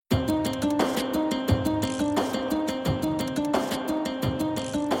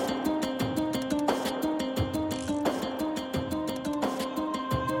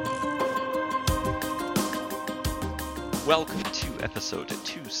Welcome to episode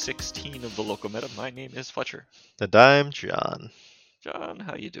 216 of the Local Meta. My name is Fletcher. And I'm John. John,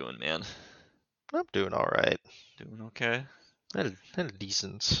 how you doing, man? I'm doing all right. Doing okay? Had a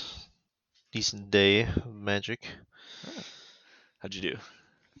decent day of Magic. How'd you do?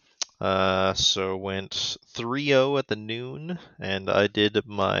 So went 3-0 at the noon, and I did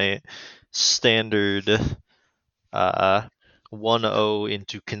my standard 1-0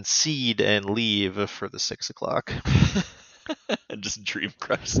 into concede and leave for the 6 o'clock. And just dream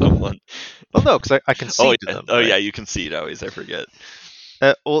crush someone. Well, no, because I concede to them. Oh right? yeah, you concede always. I forget.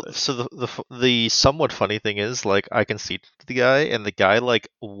 So the somewhat funny thing is, like, I conceded to the guy, and the guy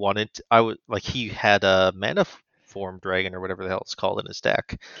he had a mana form dragon or whatever the hell it's called in his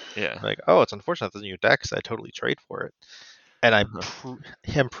deck. Yeah. I'm like, oh, it's unfortunate that's in your deck because I totally trade for it. And Uh-huh.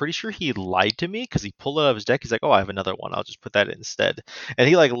 I'm pretty sure he lied to me because he pulled it out of his deck. He's like, oh, I have another one. I'll just put that in instead. And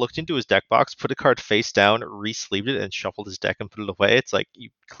he like looked into his deck box, put a card face down, re-sleeved it, and shuffled his deck and put it away. It's like,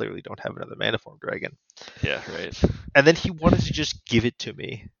 you clearly don't have another mana form dragon. Yeah, right. And then he wanted to just give it to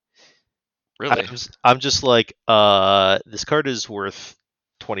me. Really? I'm just like, this card is worth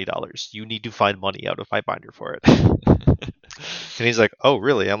 $20. You need to find money out of my binder for it. And he's like, oh,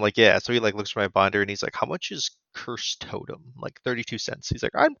 really? I'm like, yeah. So he like looks for my binder and he's like, how much is Cursed Totem? I'm like 32 cents. He's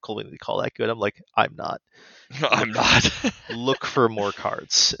like, I'm cool to call that good. I'm like, I'm not. I'm not. Look for more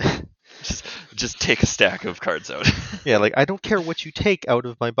cards. just take a stack of cards out. Yeah, like I don't care what you take out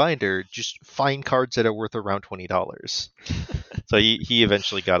of my binder. Just find cards that are worth around $20. So he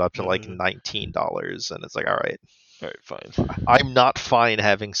eventually got up to like $19, and it's like, all right. All right, fine. I'm not fine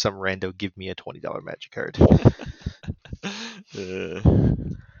having some rando give me a $20 Magic card.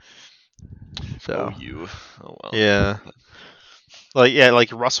 So you. Oh well. yeah.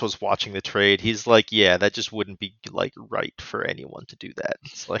 Like Russ was watching the trade. He's like, yeah, that just wouldn't be like right for anyone to do that.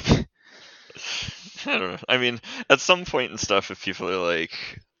 It's like, I don't know. I mean, at some point and stuff, if people are like,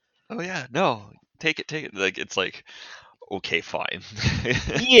 "Oh yeah, no, take it," like it's like, okay, fine.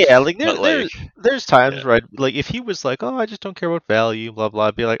 yeah, like But like, there's times, yeah. right? Like if he was like, oh, I just don't care about value, blah blah,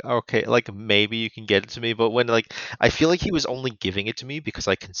 I'd be like, okay, like maybe you can get it to me. But when like I feel like he was only giving it to me because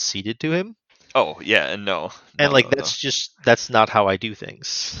I conceded to him. Oh yeah, and no, And no, like no, no, that's not how I do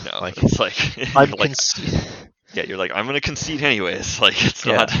things. no. Like It's like I'm you're like, yeah, you're like, I'm gonna concede anyways. Like it's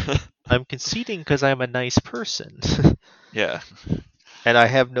yeah, not. I'm conceding because I'm a nice person. Yeah,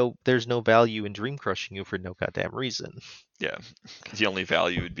 And there's no value in dream crushing you for no goddamn reason. yeah. The only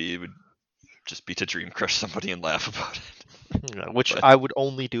value would just be to dream crush somebody and laugh about it. Which But I would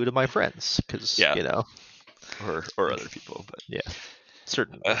only do to my friends, because yeah, you know, or other people. But yeah,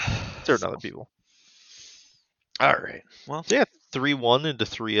 certain uh, other people. all right. Well, So yeah, 3-1 into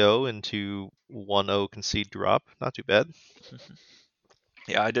 3-0 into 1-0 concede drop. Not too bad.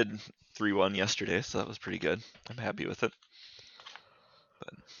 yeah, I did 3-1 yesterday, so that was pretty good. I'm happy with it.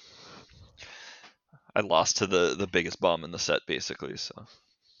 But I lost to the biggest bomb in the set, basically, so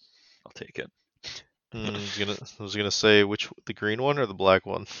I'll take it. I was gonna say the green one or the black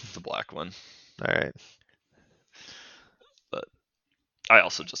one. The black one. All right. But I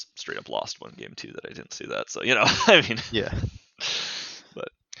also just straight up lost one game too that I didn't see that. So I mean, Yeah. But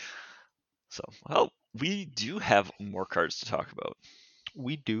so well, we do have more cards to talk about.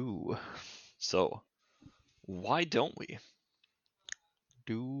 We do. So why don't we?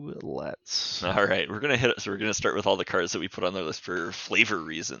 Let's. All right, we're gonna hit it. So we're gonna start with all the cards that we put on the list for flavor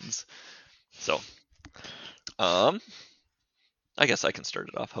reasons. So, I guess I can start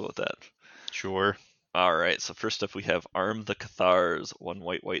it off. How about that? Sure. All right. So first up, we have Arm the Cathars,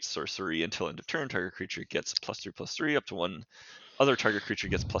 1/1 sorcery. Until end of turn, target creature gets +3/+3. Up to one other target creature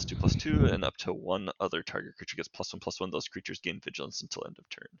gets +2/+2, and up to one other target creature gets +1/+1. Those creatures gain vigilance until end of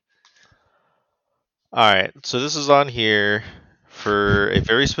turn. All right. So this is on here for a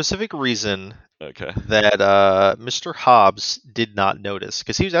very specific reason. Okay. That Mr. Hobbs did not notice,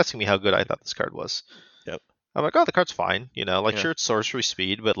 because he was asking me how good I thought this card was. Yep. I'm like, oh, the card's fine. Like, Yeah. sure, it's sorcery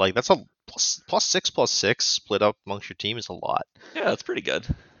speed, but like that's a +6/+6 split up amongst your team is a lot. Yeah, that's pretty good.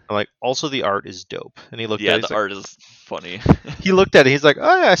 I'm like, also the art is dope. And he looked Yeah, at it. the art is funny. He looked at it. He's like,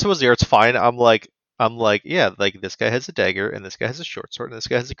 oh yeah, I suppose the art's fine. I'm like, yeah, like this guy has a dagger, and this guy has a short sword, and this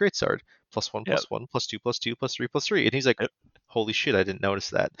guy has a great sword. +1/+1, Yep. +2/2, +3/3. And he's like, Yep. holy shit, I didn't notice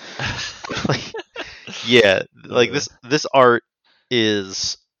that. Like, yeah, like this art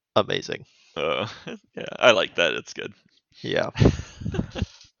is amazing. Yeah, I like that. It's good. Yeah.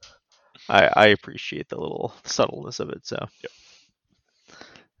 I appreciate the little subtleness of it. So. Yep.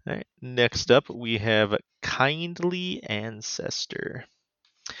 All right. Next up, we have Kindly Ancestor.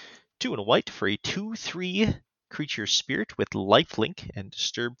 2 and a white for a 2/3 creature spirit with lifelink and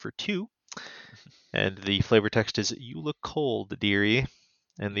disturb for 2. And the flavor text is "You look cold, dearie."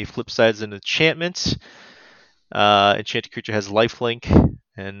 And the flip side is an enchantment. Enchanted creature has lifelink.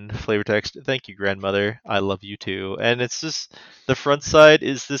 And flavor text, "Thank you, grandmother. I love you too." And it's just the front side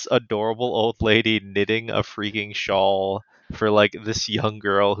is this adorable old lady knitting a freaking shawl for like this young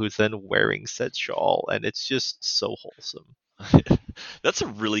girl who's then wearing said shawl, and it's just so wholesome. That's a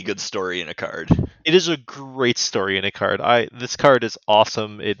really good story in a card. It is a great story in a card. This card is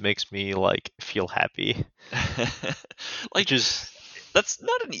awesome. It makes me like feel happy. Like, Just that's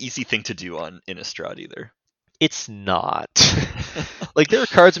not an easy thing to do on Innistrad either. it's not. Like there are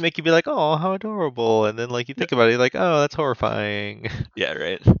cards that make you be like, "Oh, how adorable," and then like you Yeah, think about it, you're like, "Oh, that's horrifying." yeah,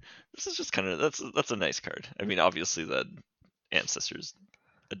 right. This is just kind of that's a nice card. I mean, obviously the ancestor's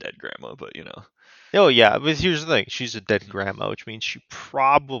a dead grandma, but you know. Oh yeah, but here's the thing: she's a dead grandma, which means she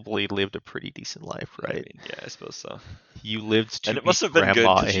probably lived a pretty decent life, I right? mean, yeah, I suppose so. You lived And to it be must have been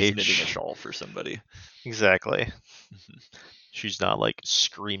good grandma because she's knitting a age. shawl for somebody. Exactly. She's not like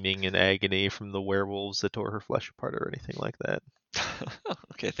screaming in agony from the werewolves that tore her flesh apart or anything like that.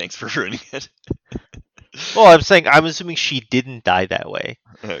 Okay, thanks for ruining it. Well, I'm assuming she didn't die that way.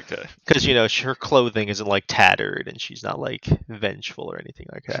 Okay. Because, her clothing isn't like tattered and she's not like vengeful or anything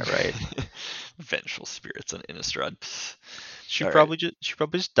like that, right? Vengeful spirits on Innistrad. She All right. probably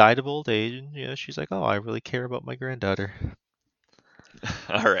just died of old age and, she's like, oh, I really care about my granddaughter.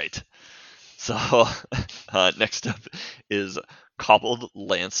 All right. So next up is Cobbled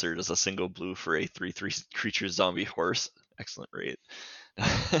Lancer as a single blue for a 3/3 creature zombie horse. Excellent rate.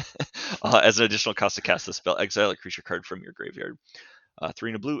 As an additional cost to cast this spell, exile a creature card from your graveyard.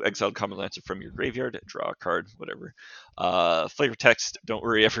 3 and a blue, exiled Common Lancer from your graveyard, draw a card, whatever. Flavor text, don't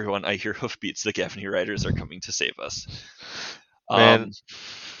worry everyone, I hear hoofbeats, the Gavany Riders are coming to save us. Man,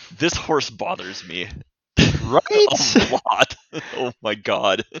 This horse bothers me right? a lot. Oh my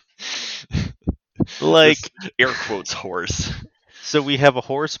god. This Like, air quotes horse. so we have a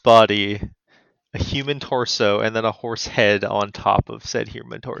horse body, a human torso, and then a horse head on top of said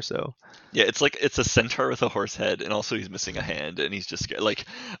human torso. Yeah, it's like it's a centaur with a horse head, and also he's missing a hand, and he's just like,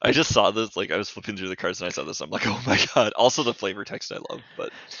 I just saw this, like I was flipping through the cards and I saw this, I'm like, oh my god. Also the flavor text I love,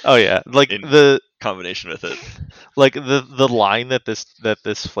 but Oh yeah, like in the combination with it, like the line that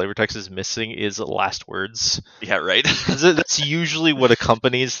this flavor text is missing is last words. yeah, right. That's usually what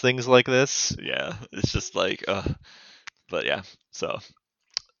accompanies things like this. Yeah, it's just like, but yeah, so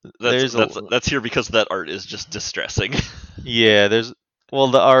that's There's a that's that's here because that art is just distressing. Yeah, there's well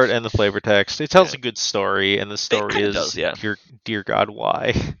the art and the flavor text. It tells Yeah, a good story, and the it story kind of does, is yeah. dear God,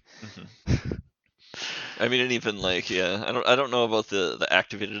 why? hmm I mean, and even like, yeah, I don't know about the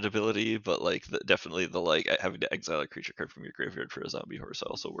activated ability, but like definitely the like having to exile a creature card from your graveyard for a zombie horse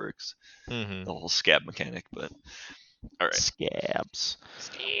also works. Mm-hmm. The whole scab mechanic, but all right, Scabs.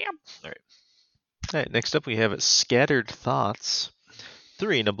 scab. All right, All right, next up we have Scattered Thoughts.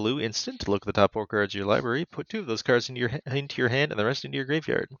 3 in a blue instant. Look at the top 4 cards of your library. Put 2 of those cards into your hand and the rest into your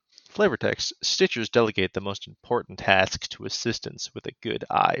graveyard. Flavor text: Stitchers delegate the most important task to assistants with a good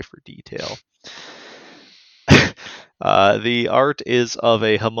eye for detail. The art is of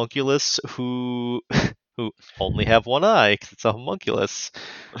a homunculus who who only have one eye because it's a homunculus,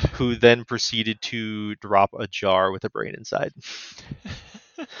 who then proceeded to drop a jar with a brain inside.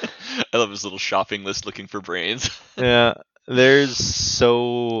 I love his little shopping list looking for brains. Yeah, there's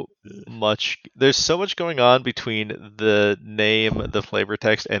so much going on between the name, the flavor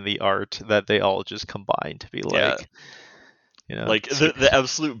text, and the art that they all just combine to be Yeah, like, like so, the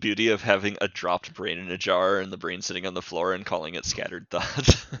absolute beauty of having a dropped brain in a jar and the brain sitting on the floor and calling it scattered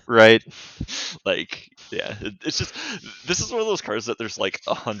thoughts. right? Like, yeah, it's just this is one of those cards that there's like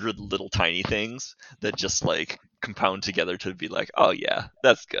 100 little tiny things that just like compound together to be like, oh yeah,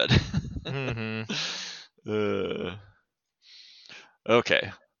 that's good. hmm uh,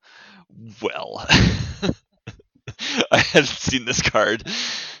 okay, well, I hadn't seen this card.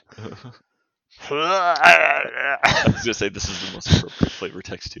 I was gonna say this is the most appropriate flavor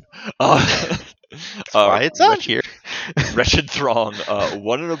text too. That's why it's on here. Wretched Throng,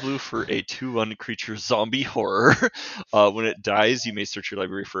 1 and a blue for a 2/1 creature zombie horror. When it dies, you may search your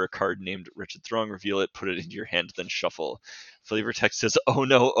library for a card named Wretched Throng, reveal it, put it into your hand, then shuffle. Flavor text says, "Oh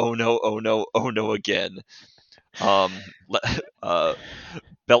no, oh no, oh no, oh no again." Uh,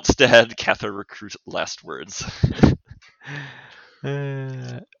 Beltstead, Cather recruit last words.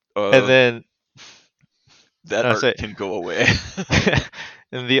 And Uh, then that I art say, can go away.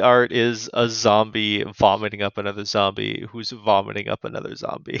 and the art is a zombie vomiting up another zombie who's vomiting up another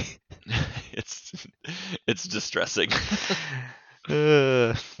zombie. it's it's distressing.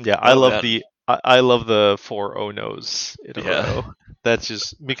 Yeah, I Oh love man, the I love the 4 oh no's in a yeah. row. That's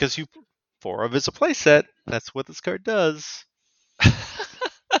just because 4 of it's a playset. That's what this card does.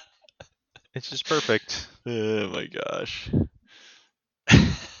 It's just perfect. Oh my gosh.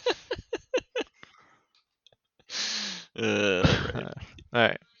 Right. All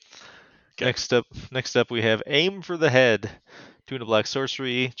right. Okay. Next up, we have Aim for the Head. 2 and a black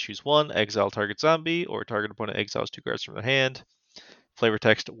sorcery. Choose one. Exile target zombie, or target opponent exiles 2 cards from their hand. Flavor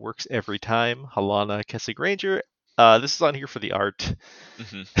text works every time. Halana Kessig Ranger. This is on here for the art.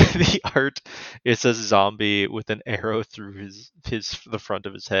 Hmm. The art, it says zombie with an arrow through the front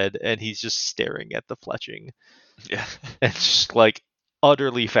of his head, and he's just staring at the fletching, Yeah. and just like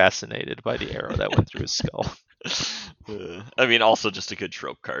utterly fascinated by the arrow that went through his skull. I mean, also just a good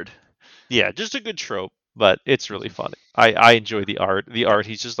trope card. Yeah, just a good trope, but it's really funny. I enjoy the art. The Yep. art,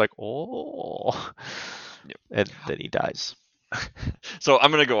 he's just like, oh, Yep. and then he dies. So I'm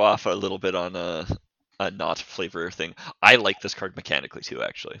gonna go off a little bit on a not flavor thing. I like this card mechanically too,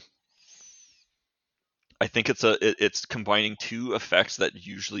 actually. I think it's combining two effects that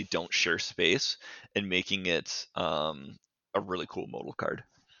usually don't share space and making it a really cool modal card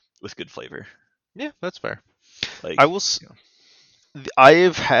with good flavor. Yeah, that's fair. I Like, will. you know,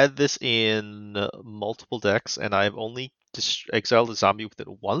 I've had this in multiple decks, and I've only exiled a zombie with it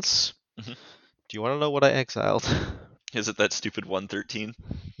once. mhm. Do you want to know what I exiled? Is it that stupid 113?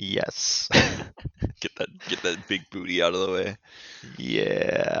 Yes. Get that big booty out of the way.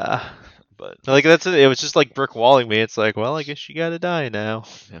 Yeah. But Like that's it. It was just like brick walling me. It's like, well, I guess you gotta die now.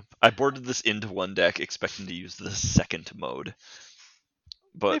 yeah, I boarded this into one deck expecting to use the second mode, Hey,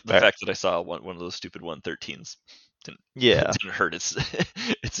 but the fair. fact that I saw one of those stupid 113s didn't Yeah. didn't hurt its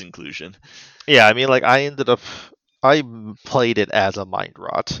its inclusion. Yeah. I mean, like I played it as a mind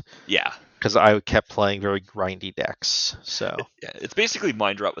rot Yeah, because I kept playing very grindy decks. So yeah, it's basically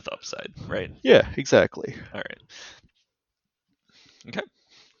mind rot with upside, right? yeah, exactly. All right, okay.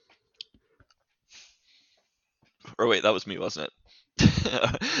 Or wait, that was me, wasn't it?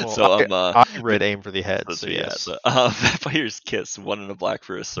 Well, So I read aim for the head. So so yeah, yes. so Vampire's Kiss, 1 and a black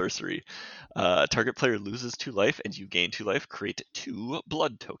for a sorcery. Target player loses 2 life and you gain 2 life. Create 2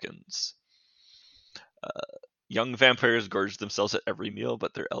 blood tokens. Young vampires gorge themselves at every meal,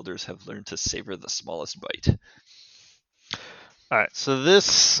 but their elders have learned to savor the smallest bite. All right. So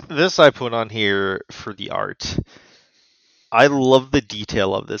this I put on here for the art. I love the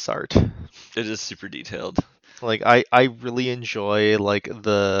detail of this art. It is super detailed. Like I really enjoy like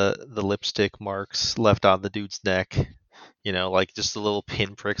the lipstick marks left on the dude's neck. You know, like just the little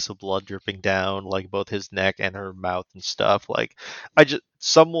pinpricks of blood dripping down like both his neck and her mouth and stuff. Like I just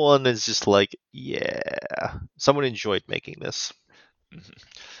someone is just like, yeah. Someone enjoyed making this. Mhm.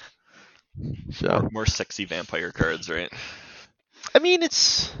 More So, more sexy vampire cards, right? I mean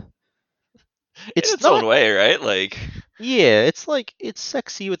it's In it's its own not way, right? Like, yeah, it's like it's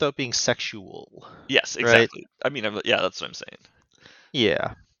sexy without being sexual, yes, right? exactly. I mean, yeah, that's what I'm saying.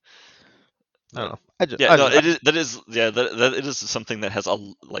 Yeah. I don't But know. yeah, no, it is that is yeah that it is something that has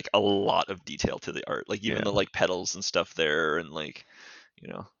a lot of detail to the art. Like even yeah. the like petals and stuff there, and like you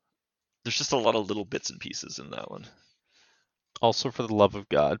know, there's just a lot of little bits and pieces in that one. Also, for the love of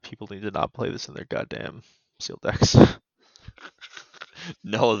God, people need to not play this in their goddamn sealed decks.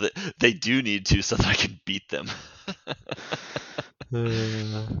 No, they do need to so that I can beat them.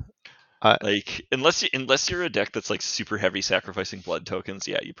 I Like unless you're a deck that's like super heavy sacrificing blood tokens,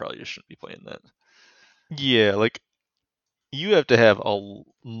 yeah, you probably just shouldn't be playing that. yeah, like you have to have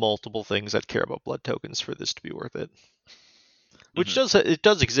multiple things that care about blood tokens for this to be worth it. Which Hmm.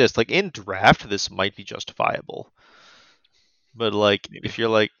 does exist. Like in draft, this might be justifiable. But like Maybe. if you're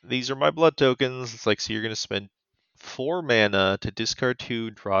like these are my blood tokens, it's like so you're gonna spend 4 mana to discard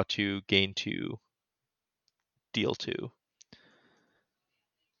 2, draw 2, gain 2, deal 2.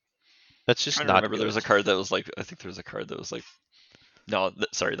 That's just Trying to not remember, there was good. a card that was like I think there was a card that was like no,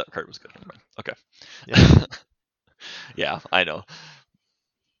 sorry, that card was good. Never mind. Yeah. Okay. Yeah, I know,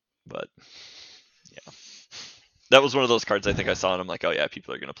 but yeah, that was one of those cards I think I saw and I'm like, oh yeah,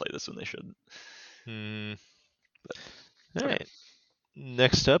 people are gonna play this when they shouldn't. Hmm. But All okay. right.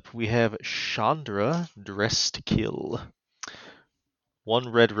 Next up, we have Chandra, Dress to Kill. 1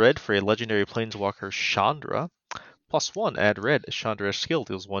 red for a legendary planeswalker Chandra. +1, add red. Chandra's skill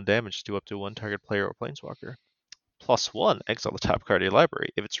deals 1 damage to up to 1 target player or planeswalker. +1, exile the top card of your library.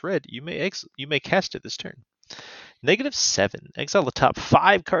 If it's red, you may cast it this turn. -7, exile the top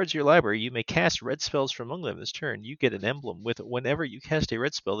 5 cards of your library. You may cast red spells from among them this turn. You get an emblem with whenever you cast a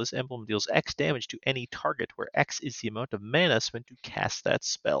red spell, this emblem deals X damage to any target, where X is the amount of mana spent to cast that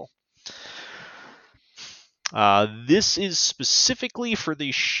spell. This is specifically for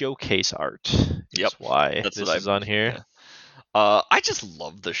the showcase art, Yep, is why that's what this I is on believe. here. Yeah. I just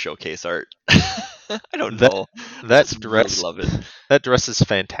love the showcase art. I don't That know. I that just really dress love it. that dress is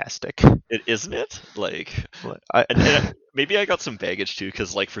fantastic. It isn't it? Like, Like, I and maybe I got some baggage too,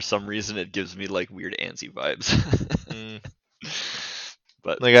 because like for some reason it gives me like weird Anzi vibes. mm,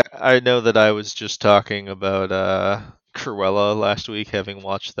 But like I know that I was just talking about Cruella last week, having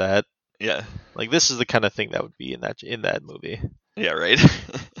watched that. yeah, Like this is the kind of thing that would be in that movie. yeah, right.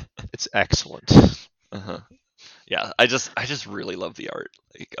 It's excellent. uh-huh. Yeah, I just really love the art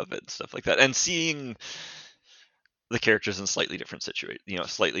like of it and stuff like that, and seeing the characters in slightly different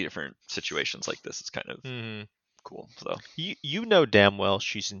situations like this is kind of hmm cool. So, You know damn well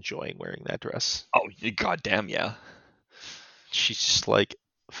she's enjoying wearing that dress. oh, goddamn, yeah, She's just like,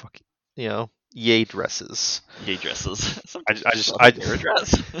 fuck, yay dresses. yay dresses. I, Sometimes I I just just want I to wear a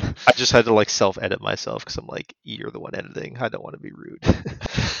dress. I just had to like self edit myself because I'm like, you're the one editing. I don't want to be rude.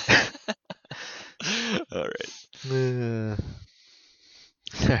 All right.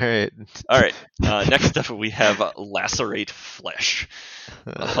 All right. All right. Next up, we have Lacerate Flesh.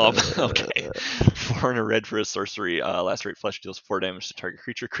 Okay. 4 and a red for a sorcery. Lacerate Flesh deals 4 damage to target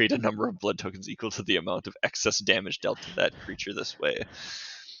creature. Create a number of blood tokens equal to the amount of excess damage dealt to that creature this way.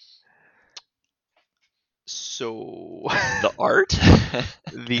 So The art?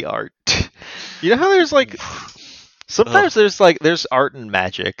 the art. You know how there's like Oh, sometimes there's art and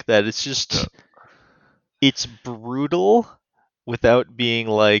magic that it's yeah. just it's brutal without being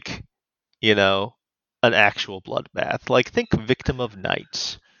like, you know, an actual bloodbath. Like think Victim of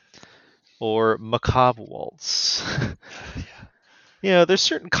Night or Macabre Waltz. Yeah. There's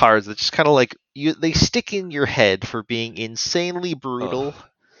certain cards that just kind of like they stick in your head for being insanely brutal Oh.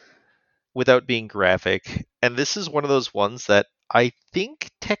 without being graphic. And this is one of those ones that I think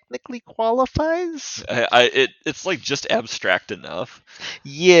technically qualifies. It's like just abstract enough,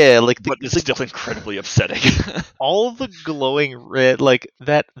 Yeah, like but it's still incredibly upsetting. all the glowing red, like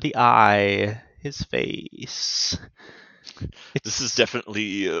that, the eye, his face. This is It's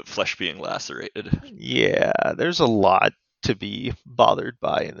definitely flesh being lacerated. yeah, there's a lot to be bothered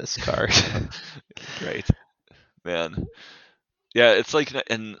by in this card. Right, man. Yeah, it's like,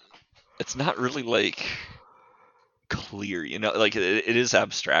 and it's not really like clear, like it is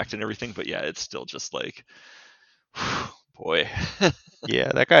abstract and everything, but yeah, it's still just like, boy,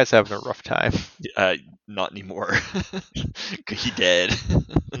 Yeah, that guy's having a rough time. uh, not anymore. He dead.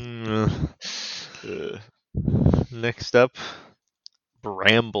 Mm, Uh, Next up,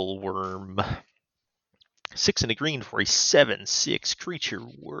 Brambleworm. 6 and a green for a 7/6 creature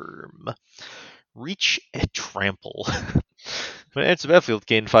worm. Reach and trample. When it enters the battlefield,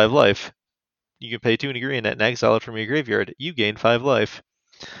 gain 5 life. You can pay 2 and a green and exile it from your graveyard. You gain 5 life.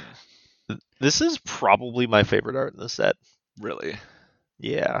 This is probably my favorite art in the set. really?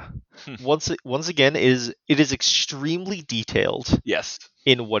 Yeah. Once again, it is extremely detailed Yes.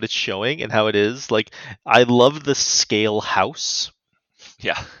 in what it's showing and how it is. Like I love the scale house.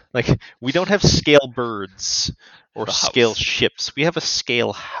 Yeah. Like we don't have scale birds or The scale house. ships. We have a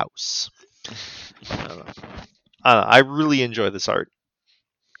scale house. I really enjoy this art.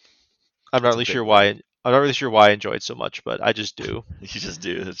 I'm not It's a really big sure one. why. I'm not really sure why I enjoy it so much, but I just do. You just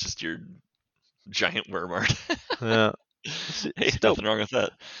do. It's just your giant worm art. Yeah, Hey, it's dope. nothing wrong with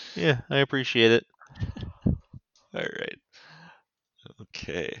that. Yeah, I appreciate it. All right.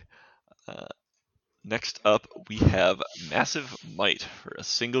 Okay. Uh, Next up, we have Massive Might for a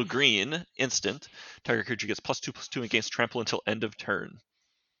single green instant. Target creature gets +2/+2 against trample until end of turn.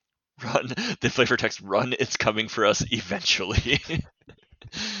 Run. The flavor text run. It's coming for us eventually.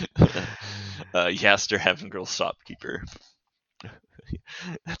 Yaster Heaven Girl Shopkeeper.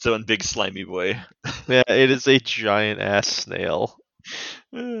 That's one big slimy boy. Yeah, it is a giant ass snail,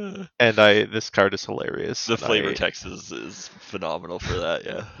 The and I this card is hilarious. And flavor text is phenomenal for that.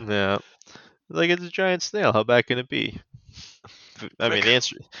 Yeah. yeah, like it's a giant snail. How bad can it be? I mean, Quick.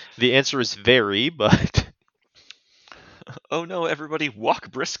 the answer is very, but Oh no, everybody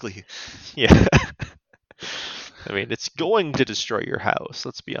walk briskly. yeah. I mean, it's going to destroy your house.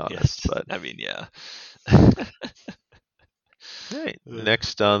 Let's be honest. Yes. But I mean, yeah. all right,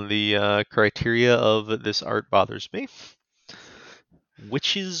 next on the criteria of this art bothers me.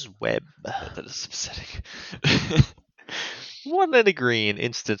 Witch's Web. That is upsetting. 1 and a green.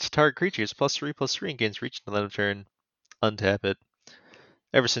 Instant. Target creature is +3/+3 and gains reach until end of turn. Untap it.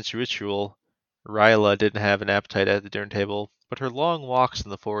 Ever since Ritual, Ryla didn't have an appetite at the dinner table, but her long walks in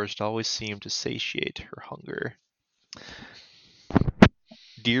the forest always seemed to satiate her hunger.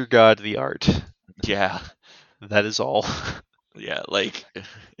 Dear God, the art. Yeah. That is all. Yeah, like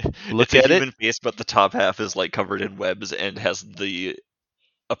Look it's a at it. human face, but the top half is like covered in webs and has the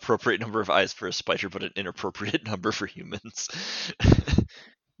appropriate number of eyes for a spider, but an inappropriate number for humans.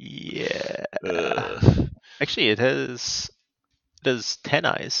 Yeah. uh, Actually, it does 10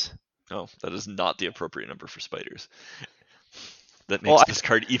 eyes. oh, that is not the appropriate number for spiders. That Well, makes this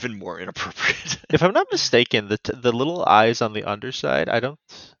card even more inappropriate. if I'm not mistaken, the little eyes on the underside, I don't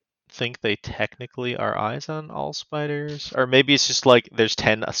think they technically are eyes on all spiders, or maybe it's just like there's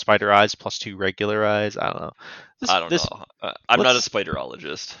 10 spider eyes plus 2 regular eyes. I don't know. I don't This know. I'm not a let's.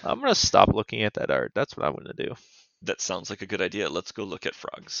 spiderologist. I'm gonna stop looking at that art. That's what I'm gonna do. That sounds like a good idea. Let's go look at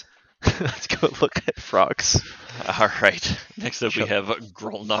frogs. Let's go look at frogs. All right. Next up, we Shut- have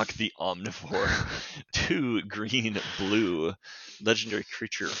Grolnok the Omnivore. 2 green, blue, legendary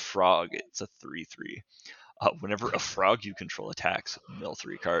creature frog. It's a 3/3. Whenever a frog you control attacks, mill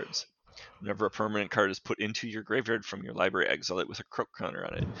 3 cards. Whenever a permanent card is put into your graveyard from your library, exile it with a croak counter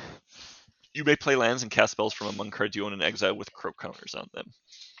on it. You may play lands and cast spells from among cards you own in exile with croak counters on them.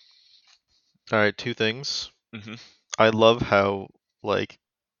 All right, 2 things. Mm-hmm. I love how like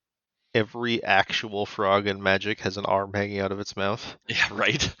every actual frog in Magic has an arm hanging out of its mouth. Yeah,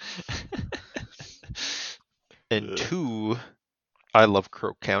 right. And 2, I love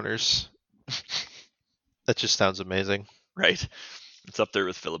croak counters. That just sounds amazing. Right. It's up there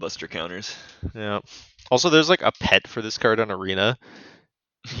with filibuster counters. Yeah. Also, there's like a pet for this card on Arena.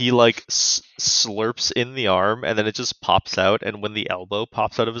 He like slurps in the arm, and then it just pops out. And when the elbow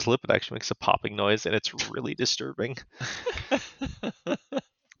pops out of his lip, it actually makes a popping noise, and it's really disturbing.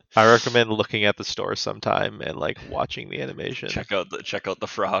 I recommend looking at the store sometime and like watching the animation. Check out the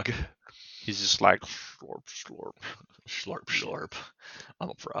frog. He's just like slurp, slurp, Slurp, slurp. I'm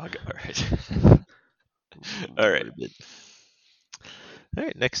a frog. All right. All right. All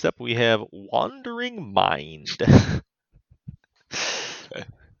right. Next up, we have Wandering Mind. Okay.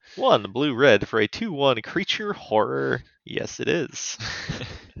 1 blue-red for a 2/1 creature horror. Yes, it is.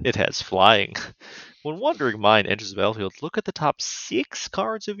 It has flying. When Wandering Mind enters the battlefield, look at the top 6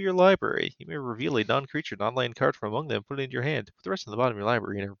 cards of your library. You may reveal a non-creature, non-land card from among them, put it into your hand. Put the rest in the bottom of your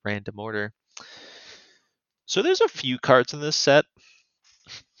library in a random order. So there's a few cards in this set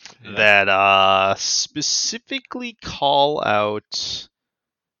that specifically call out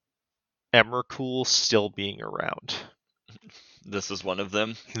Emrakul still being around. This is one of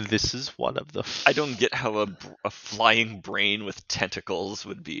them. This is one of them. I don't get how a flying brain with tentacles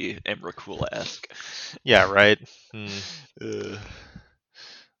would be Emrakul-esque. Yeah, right.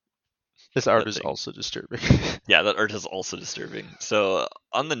 This art That is thing. also disturbing. Yeah, that art is also disturbing. So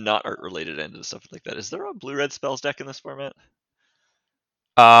on the not art related end and stuff like that, is there a blue-red spells deck in this format?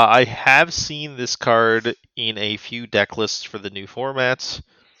 I have seen this card in a few deck lists for the new formats.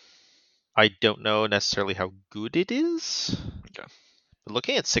 I don't know necessarily how good it is. Okay. But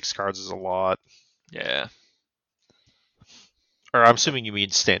looking at 6 cards is a lot. Yeah. Or I'm assuming you mean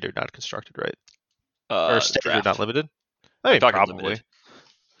standard, not constructed, right? Or standard, Draft. not limited? I I'm mean, talking probably. limited.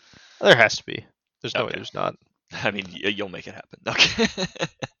 There has to be. There's no way Okay. there's not. I mean, you'll make it happen. Okay.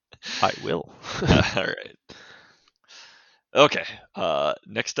 I will. All right. Okay.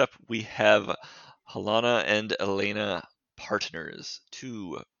 Next up, we have Halana and Elena Partners.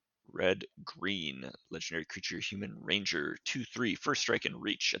 2 red, green, legendary creature, human ranger, 2/3, first strike and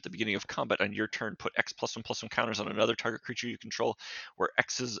reach. At the beginning of combat on your turn, put X +1/+1 counters on another target creature you control, where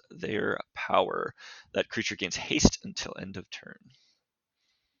X is their power. That creature gains haste until end of turn.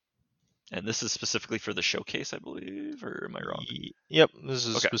 And this is specifically for the showcase, I believe, or am I wrong? Yep, this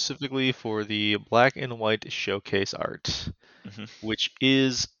is Okay. specifically for the black and white showcase art, Mhm. which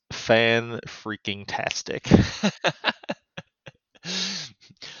is fan-freaking-tastic.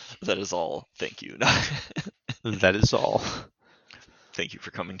 That is all. Thank you. That is all. Thank you for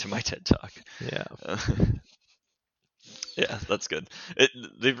coming to my TED Talk. Yeah. Yeah, that's good.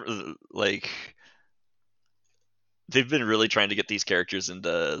 They've been really trying to get these characters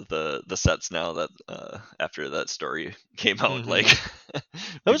into the sets now that after that story came out. Mhm. Like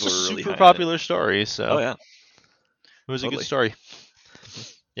That was a people were really super high on it. popular story, so Oh yeah, it was a totally. good story.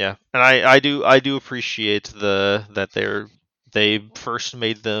 Yeah, and I do appreciate that they first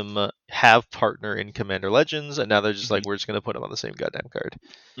made them have partner in Commander Legends, and now they're just like, we're just gonna put them on the same goddamn card.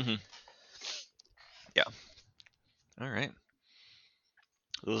 Yeah. All right.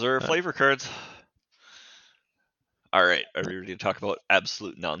 Those are flavor cards. All right. Are we ready to talk about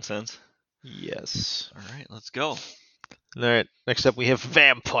absolute nonsense? Yes. All right. Let's go. All right. Next up, we have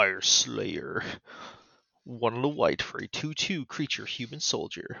Vampire Slayer. 1 of the white for a 2/2 creature, human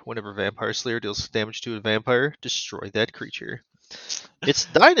soldier. Whenever Vampire Slayer deals damage to a vampire, destroy that creature. It's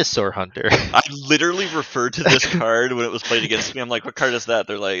Dinosaur Hunter. I literally referred to this card when it was played against me. I'm like, what card is that?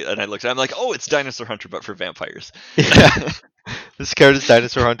 They're like, and I looked, I'm like, oh, it's Dinosaur Hunter, but for vampires. Yeah. This card is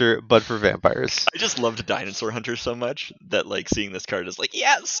Dinosaur Hunter, but for vampires. I just loved Dinosaur Hunter so much that like seeing this card is like,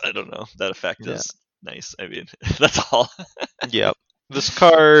 yes. I don't know. That effect Yeah. is nice. I mean, that's all. Yep. This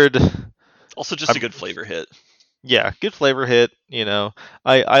card, Also, just a I'm good flavor hit. yeah, good flavor hit.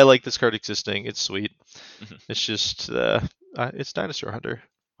 I like this card existing. It's sweet. Mhm. It's just it's Dinosaur Hunter.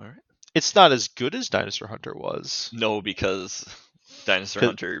 All right. It's not as good as Dinosaur Hunter was. No, because Dinosaur 'Cause-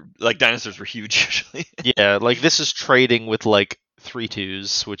 Hunter, like dinosaurs were huge usually. yeah, like this is trading with like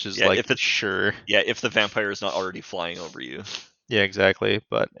 3/2s, which is Yeah, like if it's sure. yeah, if the vampire is not already flying over you. Yeah, exactly.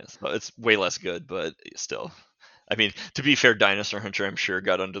 But Yeah, so it's way less good, but still. I mean, to be fair, Dinosaur Hunter, I'm sure,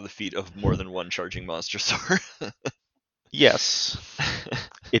 got under the feet of more than one charging monster sword. yes,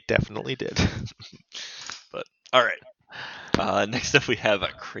 it definitely did. But all right. Next up, we have a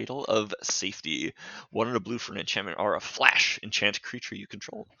Cradle of Safety. One and a blue for an enchantment or a flash. Enchant creature you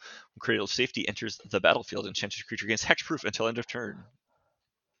control. When Cradle of Safety enters the battlefield, enchanted creature gains hexproof until end of turn.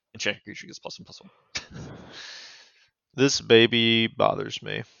 Enchanted creature gets +1/+1. This baby bothers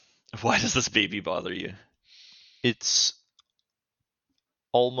me. Why does this baby bother you? It's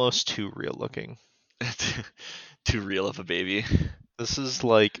almost too real looking. Too real of a baby. This is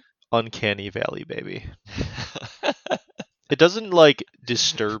like Uncanny Valley baby. It doesn't like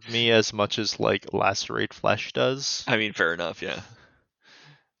disturb me as much as like Lacerate Flesh does, I mean, fair enough, yeah.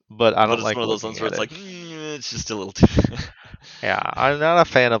 but I But don't it's one like of those ones looking where at it's it. like, it's just a little too. Yeah, I'm not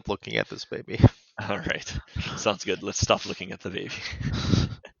a fan of looking at this baby. All right, sounds good. Let's stop looking at the baby.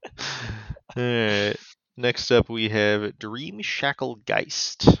 Alright. Next up we have Dream Shackle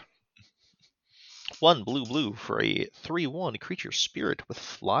Geist. 1 blue for a 3/1 creature spirit with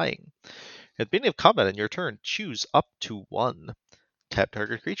flying. At the beginning of combat on your turn, choose up to 1. Tap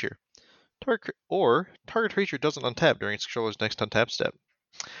target creature. Target creature doesn't untap during its controller's next untap step.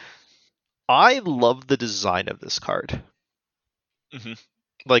 I love the design of this card. Hmm.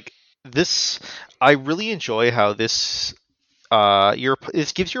 Like this, I really enjoy how this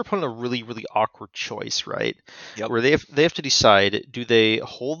this gives your opponent a really awkward choice, right? Yep. Where they have to decide, do they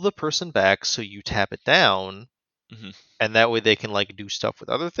hold the person back so you tap it down Hmm. and that way they can like do stuff with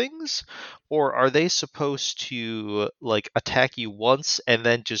other things, or are they supposed to like attack you once and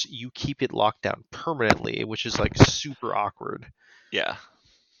then just you keep it locked down permanently, which is like super awkward. Yeah.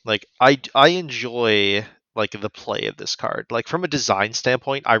 Like I enjoy like the play of this card. Like from a design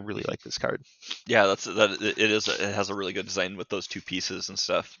standpoint, I really Mhm. like this card. Yeah, it is. It has a really good design with those two pieces and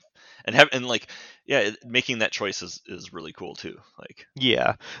stuff, and like, yeah, making that choice is really cool too. Like,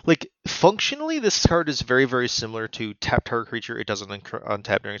 Yeah, like functionally, this card is very similar to tap target creature. It doesn't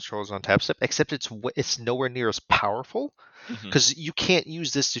untap during its control's on tap step, except it's nowhere near as powerful hmm, because you can't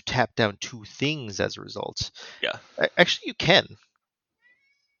use this to tap down 2 things as a result. yeah, Actually, you can.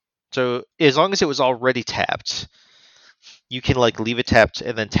 So as long as it was already tapped, you can like leave it tapped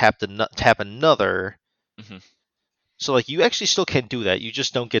and then tap another. hmm, So like you actually still can do that. You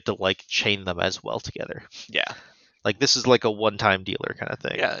just don't get to like chain them as well together. yeah, Like this is like a one-time dealer kind of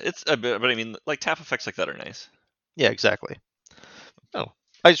thing. yeah. It's a bit, but I mean, like tap effects like that are nice. Yeah, exactly. Oh,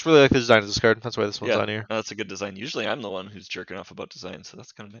 I just really like the design of this card. That's why this one's Yeah, on here. that's a good design. Usually, I'm the one who's jerking off about design, so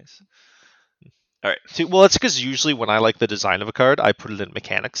that's kind of nice. All right, See, well, it's because usually when I like the design of a card, I put it in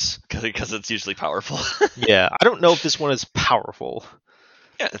mechanics. because it's usually powerful. Yeah, I don't know if this one is powerful.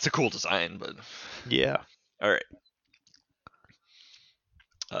 Yeah, it's a cool design, but Yeah. all right.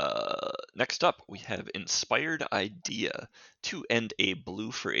 Next up, we have Inspired Idea. 2 and a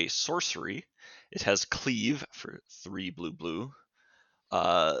blue for a sorcery. It has Cleave for 3 blue.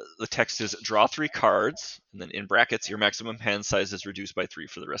 The text is draw 3 cards, and then in brackets, your maximum hand size is reduced by 3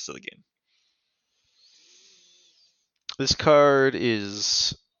 for the rest of the game. This card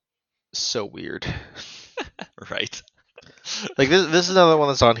is so weird. Right? Like this is another one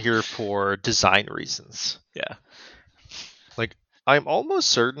that's on here for design reasons. Yeah. Like I'm almost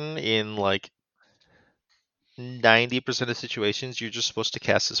certain in like 90% of situations you're just supposed to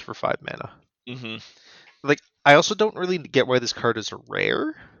cast this for 5 mana. Mm-hmm. Like I also don't really get why this card is a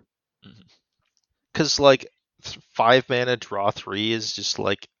rare. Mm-hmm. Cause like 5 mana draw 3 is just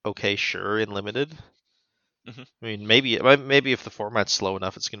like okay, sure, in limited. Mm-hmm. I mean, maybe if the format's slow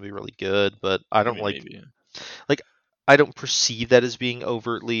enough, it's gonna be really good. But I I don't mean, maybe. Yeah. like I don't perceive that as being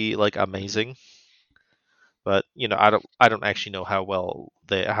overtly like Mm-hmm. amazing. But I don't actually know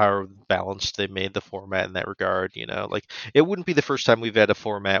how balanced they made the format in that regard. Like it wouldn't be the first time we've had a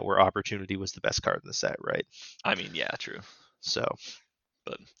format where Opportunity was the best card in the set, right? I mean, yeah, true. So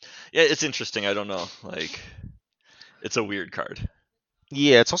But yeah, it's interesting. I don't know. Like, it's a weird card.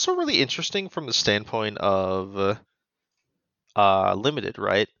 yeah, it's also really interesting from the standpoint of limited,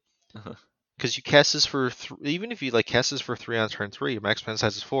 right? Uh-huh. because you cast this for even if you like cast this for 3 on turn 3, your max mana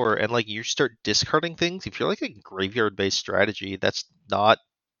size is 4, and like you start discarding things. If you're like a graveyard based strategy, that's not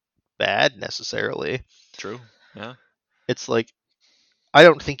bad necessarily. True. Yeah. It's like I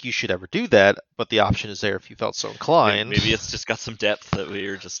don't think you should ever do that, but the option is there if you felt so inclined. Maybe it's just got some depth that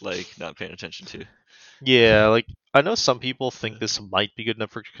we're just like not paying attention to. Yeah, like I know some people think this might be good enough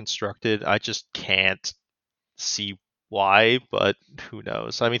for constructed. I just can't see why, but who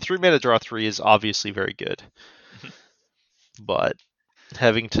knows? I mean, 3 mana draw 3 is obviously very good, but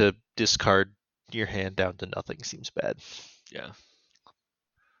having to discard your hand down to nothing seems bad. Yeah.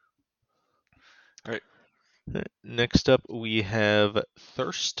 All right. Next up, we have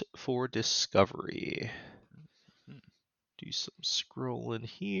Thirst for Discovery. Do some scrolling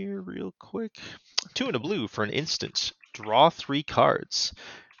here real quick. 2 and a blue for an instant. Draw 3 cards.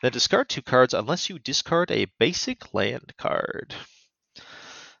 Then discard 2 cards unless you discard a basic land card.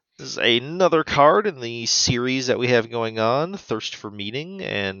 This is another card in the series that we have going on, Thirst for Meaning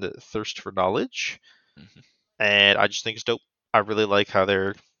and Thirst for Knowledge. Mhm. And I just think it's dope. I really like how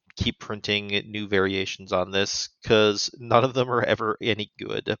they're keep printing new variations on this, because none of them are ever any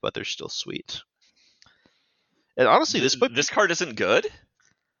good, but they're still sweet. And honestly, this might be. This card isn't good.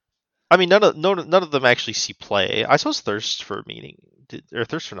 I mean, none of them actually see play. I suppose Thirst for Meaning or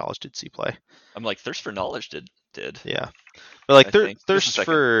Thirst for Knowledge did see play. I'm like Thirst for Knowledge did. Yeah, but like I think just a Thirst second.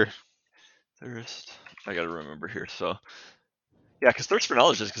 for Thirst. I gotta remember here. So yeah, because Thirst for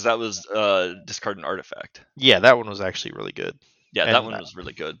Knowledge is because that was discard an artifact. yeah, that one was actually really good. Yeah, that And one was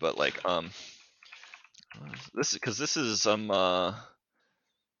really good. But like this because this is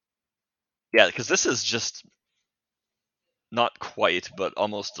yeah, because this is just not quite, but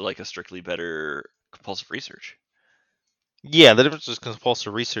almost like a strictly better compulsive research. yeah, the difference is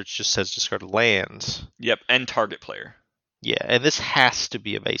compulsive research just says discard land. Yep, and target player. Yeah, and this has to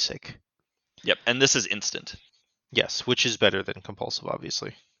be a basic. Yep, and this is instant. Yes, which is better than compulsive,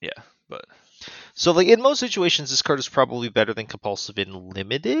 obviously. Yeah, but So, like, in most situations, this card is probably better than compulsive in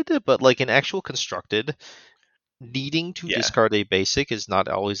limited, but, like, in actual constructed, needing to yeah, discard a basic is not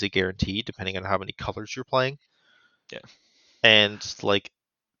always a guarantee, depending on how many colors you're playing. yeah, And, like,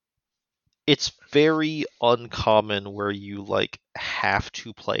 it's very uncommon where you, like, have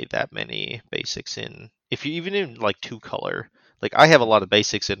to play that many basics in. If you even in, like, 2 color. Like, I have a lot of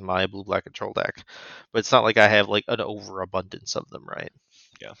basics in my blue-black control deck, but it's not like I have, like, an overabundance of them, right?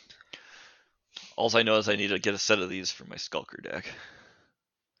 yeah. All I know is I need to get a set of these for my Skulker deck.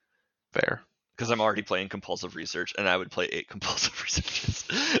 Fair. Because I'm already playing compulsive research, and I would play 8 compulsive researches.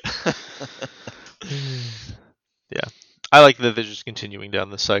 Yeah. I like that they're just continuing down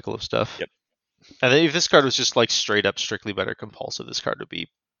this cycle of stuff. Yep. And if this card was just like straight up strictly better compulsive, this card would be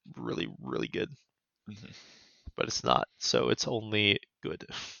really, really good. Mhm. But it's not, so it's only good.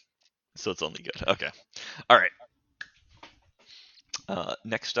 So it's only good. Okay. All right.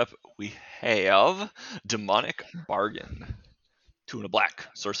 Next up, we have Demonic Bargain. 2 and a black.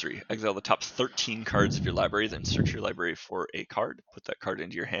 Sorcery. Exile the top 13 cards of your library, then search your library for a card. Put that card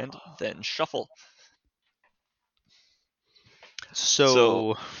into your hand, then shuffle.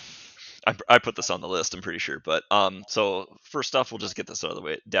 So So I put this on the list, I'm pretty sure. But so first off, we'll just get this out of the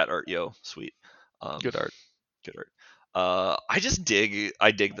way. Dat art, yo, sweet. good art. Good art.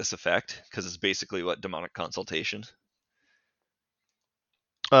 I dig this effect because it's basically what demonic consultation.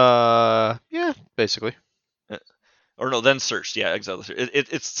 Yeah, basically. Uh, Or no, then search. Yeah, exile the search.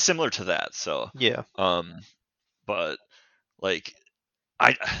 It's similar to that. So, Yeah. but like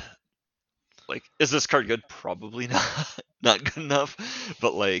I like is this card good? Probably not. Not good enough.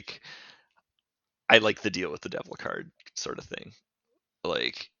 But like I like the deal with the devil card sort of thing.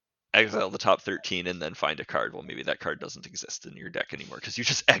 Like exile the top 13 and then find a card. Well, maybe that card doesn't exist in your deck anymore because you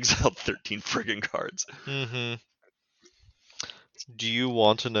just exiled 13 friggin' cards. Mm-hmm. Do you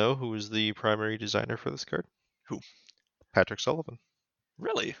want to know who is the primary designer for this card? Who? Patrick Sullivan.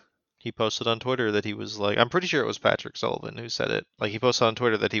 Really? He posted on Twitter that he was like, I'm pretty sure it was Patrick Sullivan who said it. Like, he posted on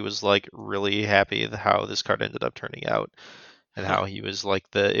Twitter that he was like really happy how this card ended up turning out, and Huh. how he was like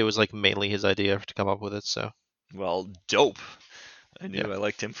it was like mainly his idea to come up with it. So Well, dope. I yeah, knew I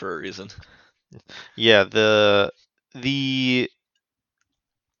liked him for a reason. yeah. The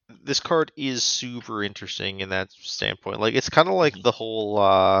this card is super interesting in that standpoint. Like, it's kind of like Mhm. the whole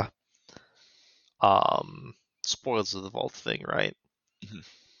spoils of the vault thing, right? Mhm.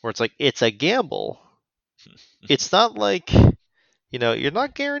 Where it's like it's a gamble. Mhm. It's not like you're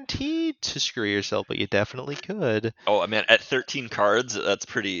not guaranteed to screw yourself, but you definitely could. Oh man, at 13 cards, that's a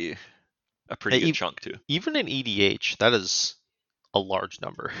pretty good E- chunk too. Even in EDH, that is a large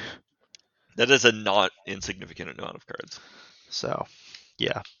number. That is a not insignificant amount of cards. So,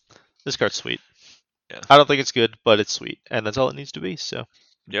 yeah. This card's sweet. Yeah. I don't think it's good, but it's sweet, and that's all it needs to be. So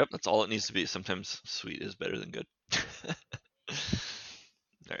Yep, that's all it needs to be. Sometimes sweet is better than good.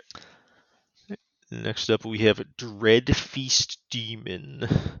 All right. next up we have Dread Feast Demon.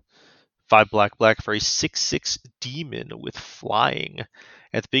 5 black for a 6/6 demon with flying.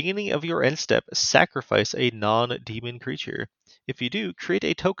 At the beginning of your end step, sacrifice a non-demon creature. If you do, create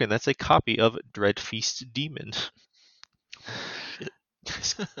a token that's a copy of Dread Feast Demon. Holy shit.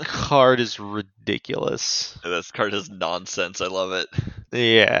 This card is ridiculous. This card is nonsense. I love it.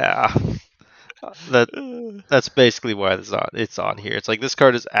 Yeah, that Uh, that's basically why it's on here. It's like this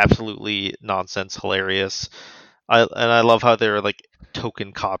card is absolutely nonsense, hilarious. I love how they're like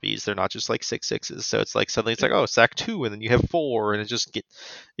token copies. They're not just like 6/6s. So it's like suddenly it's like, oh, sack 2 and then you have 4 and it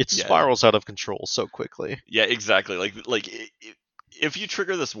yeah, spirals out of control so quickly. yeah, exactly. If you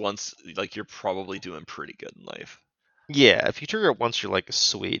trigger this once, like you're probably doing pretty good in life. Yeah, if you trigger it once, you're like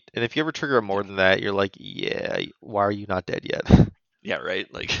sweet, and if you ever trigger it Yeah, more than that, you're like, yeah, why are you not dead yet? yeah,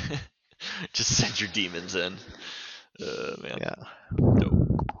 right. Like, just send your demons in. Man, Yeah, dope.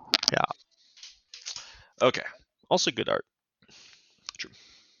 yeah. Okay, Also good art true.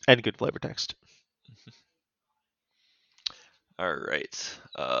 and good flavor text. All right.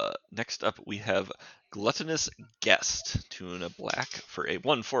 Next up, we have Gluttonous Guest. 2 and a black for a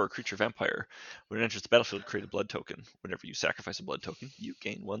 1/4 creature vampire. When it enters the battlefield, create a blood token. Whenever you sacrifice a blood token, you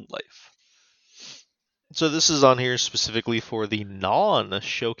gain 1 life. So this is on here specifically for the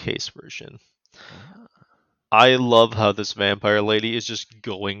non-showcase version. Ah. I love how this vampire lady is just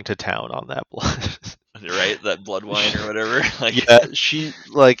going to town on that blood. Right? That blood wine or whatever. Like, Yeah,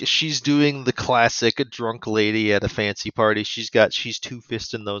 she's doing the classic drunk lady at a fancy party. She's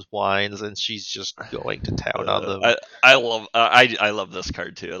two-fisting those wines and she's just going to town on them. I love this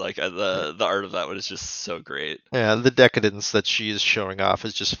card too. Like the art of that one is just so great. Yeah, the decadence that she is showing off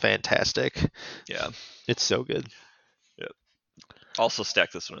is just fantastic. Yeah. It's so good. Yeah. Also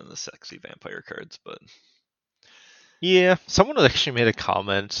stack this one in the sexy vampire cards, but Yeah, someone actually made a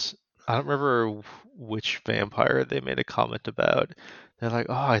comment. I don't remember which vampire they made a comment about. They're like,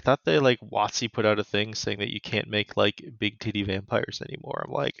 "Oh, I thought they like WotC put out a thing saying that you can't make like big titty vampires anymore."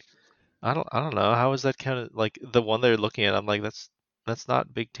 I'm like, I don't know. How is that kind of like the one they're looking at? I'm like, that's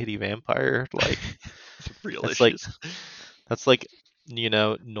not big titty vampire. Like real that's like issues. that's like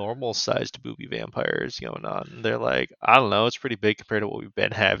normal sized booby vampires going on. And they're like, I don't know. It's pretty big compared to what we've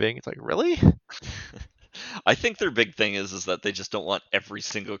been having. It's like, really? I think their big thing is that they just don't want every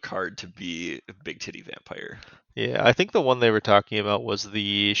single card to be a big titty vampire. Yeah, I think the one they were talking about was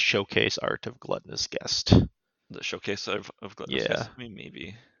the showcase art of Gluttonous Guest. The showcase of Gluttonous Yeah, Guest. I mean,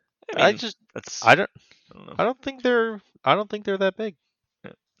 maybe. I I mean, just that's I don't I don't know. I don't think they're that big.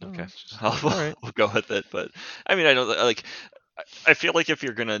 Yeah, Oh, okay, it's just like, all right. we'll go with it. But I mean, I don't like. I feel like if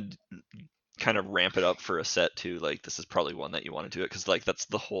you're gonna kind of ramp it up for a set too, like this is probably one that you want to do it because like that's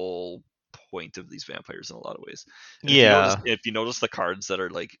the whole point of these vampires in a lot of ways. And Yeah, if you notice the cards that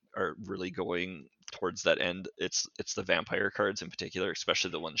are really going towards that end, it's the vampire cards in particular,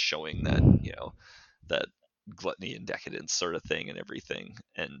 especially the ones showing that that gluttony and decadence sort of thing and everything,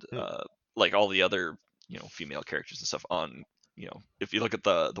 and like all the other female characters and stuff on. If you look at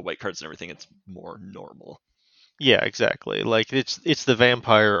the white cards and everything, it's more normal. yeah, exactly. Like it's the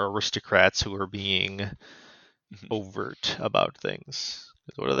vampire aristocrats who are being overt about things.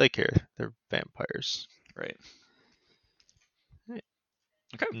 'Cause what do they care? They're vampires. Right.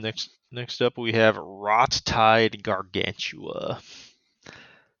 Okay. Next up we have Rot Tide Gargantua.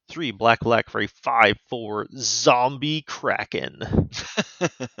 3 black for a 5/4 zombie kraken.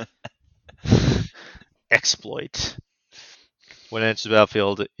 Exploit. When it enters the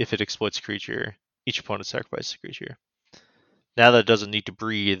battlefield, if it exploits a creature, each opponent sacrifices a creature. Now that it doesn't need to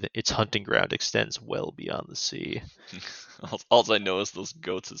breathe, its hunting ground extends well beyond the sea. All I know is those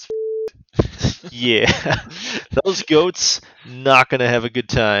goats is. Yeah, those goats not gonna have a good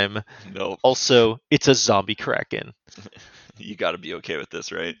time. Nope. Also, it's a zombie kraken. You got to be okay with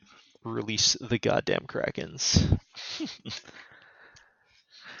this, right? Release the goddamn krakens.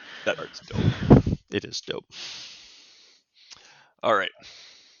 That art's dope. It is dope. All right.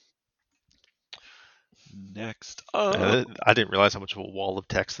 Next up, I didn't realize how much of a wall of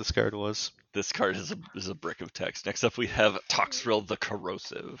text this card was. this card is a brick of text. Next up, we have Toxrill the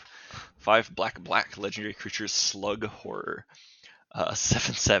Corrosive. 5 black legendary creature slug horror.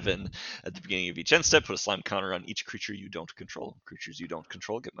 7/7. At the beginning of each end step, put a slime counter on each creature you don't control. Creatures you don't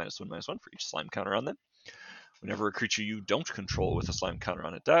control get -1/-1 for each slime counter on them. Whenever a creature you don't control with a slime counter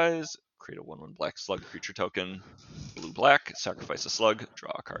on it dies, create a 1/1 black slug creature token. Blue black, sacrifice a slug,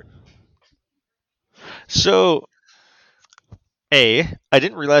 draw a card. So I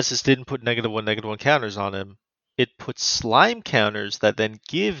didn't realize this didn't put -1, -1 counters on him. It puts slime counters that then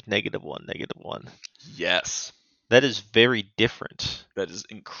give -1, -1. Yes, That is very different. that is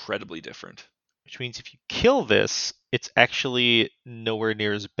incredibly different. Which means if you kill this, it's actually nowhere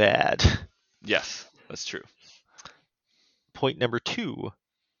near as bad. Yes, that's true. Point number 2,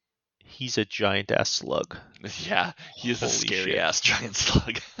 he's a giant ass slug. Yeah, he is a Holy scary shit. ass giant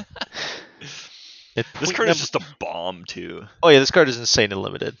slug. At This point card is number just a bomb too. Oh yeah, this card is insane and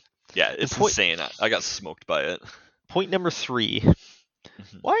limited. Yeah, And it's insane. I got smoked by it. point number 3,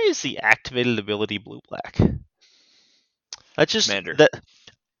 Mhm. why is the activated ability blue black? That just Commander. that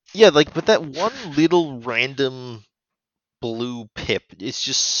yeah, like but that one little random blue pip is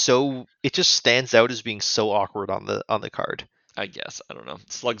just so it just stands out as being so awkward on the card. I guess. I don't know.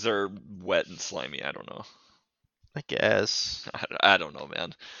 Slugs are wet and slimy. I don't know. I guess. I don't know,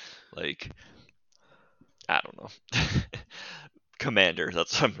 man. Like, I don't know. Commander.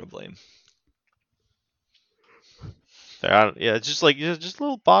 That's what I'm gonna blame. Yeah, it's just like just a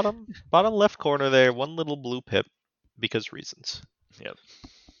little bottom left corner there, one little blue pip because reasons. Yep.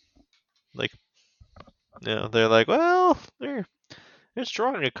 Like they're like, well, they're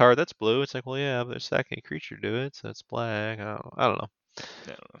drawing a card that's blue. It's like, well, yeah, but they're sacking a creature to it, so it's black. I don't know. I don't know.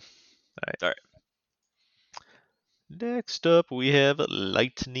 All right. All right. Next up, we have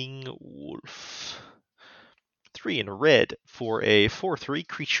Lightning Wolf. 3 in red for a 4/3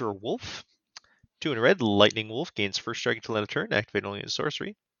 creature wolf. 2 in red, Lightning Wolf gains first strike until end of turn, activate only as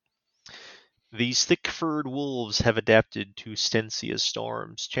sorcery. These thick-furred wolves have adapted to Stensia's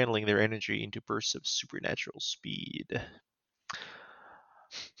storms, channeling their energy into bursts of supernatural speed.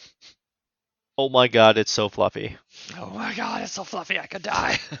 Oh my god, it's so fluffy. Oh my god, it's so fluffy I could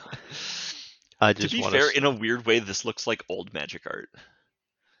die. I To just be want fair, to. in a weird way, this looks like old magic art.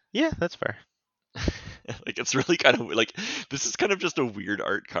 Yeah, that's fair. Like it's really kind of like this is kind of just a weird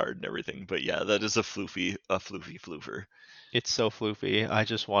art card and everything, but yeah, that is a floofy floofer, It's so floofy. I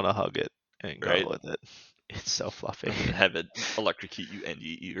just want to hug it and right? cuddle with it. It's so fluffy. And have it electrocute you and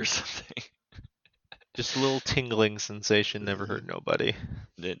eat you or something. Just a little tingling sensation, never hurt nobody.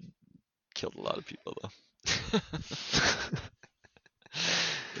 It killed a lot of people though.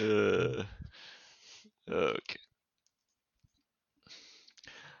 Okay.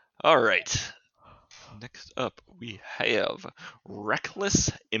 All right. Next up, we have Reckless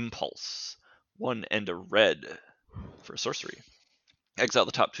Impulse. 1 and a red for sorcery. Exile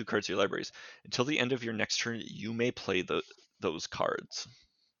the top 2 cards of your libraries. Until the end of your next turn, you may play those cards.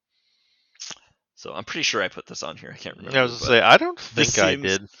 So I'm pretty sure I put this on here. I can't remember. I was gonna say, I don't this think I seems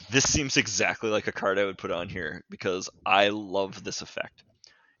did. this seems exactly like a card I would put on here because I love this effect.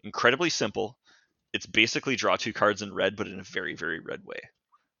 Incredibly simple. It's basically draw 2 cards in red, but in a very, very red way.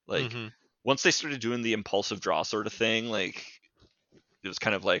 Like Mm-hmm. once they started doing the impulsive draw sort of thing, like it was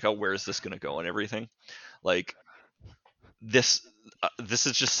kind of like, oh, where is this going to go and everything. Like this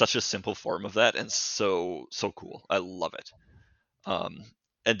is just such a simple form of that, and so cool. I love it. Um,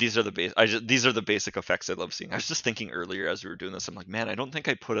 and these are the basic effects I love seeing. I was just thinking earlier as we were doing this, I'm like, man, I don't think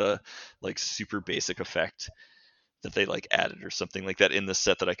I put a like super basic effect that they like added or something like that in this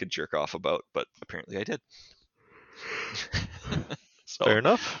set that I could jerk off about, but apparently I did. Fair So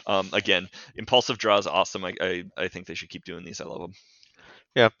enough. again, impulsive draw is awesome. I think they should keep doing these. I love them.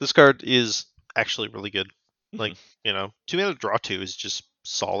 Yeah, this card is actually really good. Like, Mm-hmm. 2 mana draw 2 is just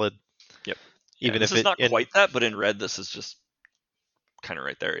solid. Yep. Yeah, Even this if is it not and quite that, but in red, this is just kind of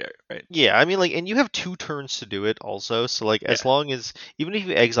right there, yeah, right? yeah, I mean like and you have 2 turns to do it also. So like Yeah. as long as even if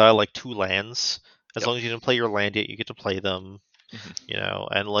you exile like 2 lands, as Yep. long as you didn't play your land yet, you get to play them.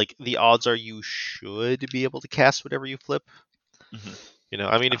 Mm-hmm. And like the odds are you should be able to cast whatever you flip. Mm-hmm.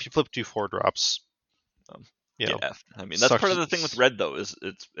 I mean if you flip 2 4 drops, Um, you get know, effed. I mean, that's part of the thing with sucks. red though. Is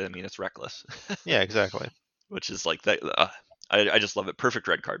it's I mean, it's reckless, Yeah, exactly. which is like that. I just love it. Perfect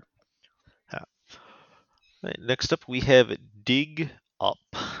red card. Yeah. Right, next up we have Dig Up.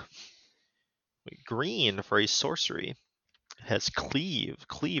 Green for a sorcery. It has Cleave.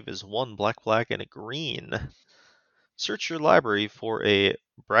 Cleave is 1 black black and a green. Search your library for a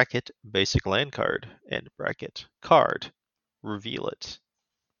bracket basic land card and bracket card. Reveal it.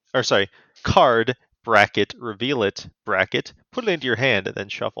 Or sorry, card bracket reveal it bracket put it into your hand and then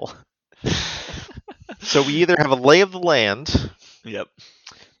shuffle. So we either have a lay of the land Yep.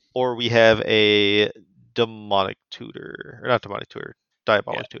 or we have a demonic tutor or not demonic tutor, Yeah.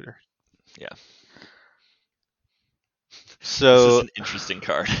 diabolic tutor. Yeah. This is So an interesting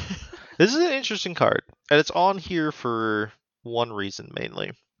card. this is an interesting card, and it's on here for one reason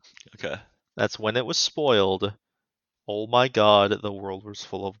mainly. Okay. That's when it was spoiled. Oh my god, the world was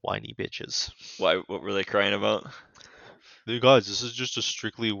full of whiny bitches. Why? What were they crying about? Hey guys, this is just a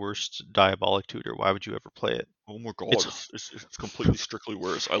strictly worst diabolic tutor. Why would you ever play it? Oh my god, It's it's completely strictly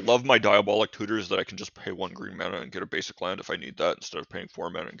worse. I love my diabolic tutors that I can just pay 1 green mana and get a basic land if I need that instead of paying 4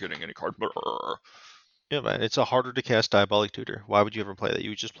 mana and getting any card. yeah, man. It's a harder to cast diabolic tutor. Why would you ever play that?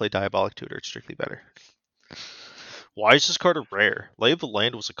 You would just play diabolic tutor. It's strictly better. Why is this card a rare? Lay of the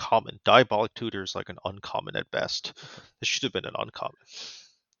Land was a common. Diabolic tutor is like an uncommon at best. This should have been an uncommon.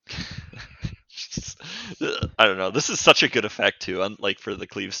 I don't know. This is such a good effect too, unlike for the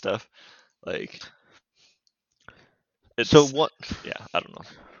cleave stuff. Like So it's what? yeah, I don't know.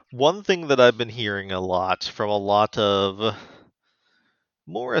 One thing that I've been hearing a lot from a lot of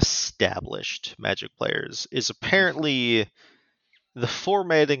more established Magic players is Mhm. apparently the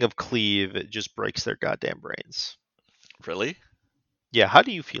formatting of Cleave just breaks their goddamn brains. Really? Yeah, how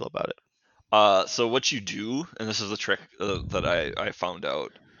do you feel about it? So what you do, and this is a trick that I found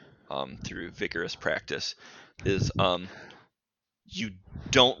out through vigorous practice, is you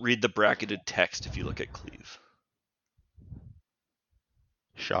don't read the bracketed text if you look at cleave.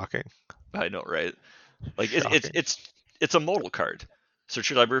 Shocking. I know, right? Like Shocking. it's a modal card. Search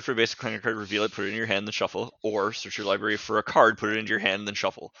your library for a basic clan card, reveal it, put it in your hand, then shuffle. Or search your library for a card, put it into your hand, then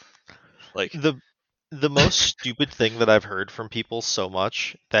shuffle. Like, The the most stupid thing that I've heard from people so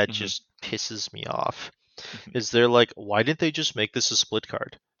much that mhm, just pisses me off mhm. is they're like, why didn't they just make this a split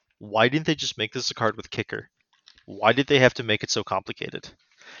card? Why didn't they just make this a card with kicker? Why did they have to make it so complicated?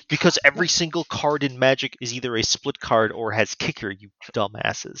 Because every single card in Magic is either a split card or has kicker, you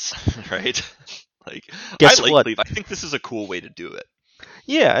dumbasses. Right? Like, I Guess like what? cleave. I think this is a cool way to do it.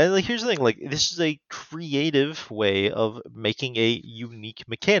 Yeah, and like here's the thing, like this is a creative way of making a unique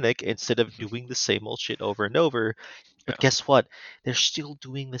mechanic instead of Mhm. doing the same old shit over and over. But Yeah, guess what? They're still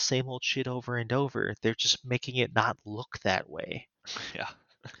doing the same old shit over and over. They're just making it not look that way. yeah.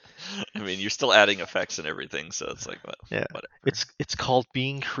 I mean, you're still adding effects and everything, so it's like, Yeah. whatever. It's called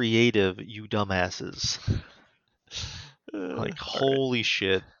being creative, you dumbasses. Like All right. holy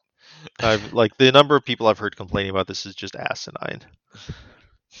shit. I've like the number of people I've heard complaining about this is just asinine.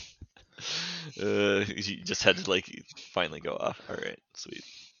 You just had to like finally go off. All right, sweet.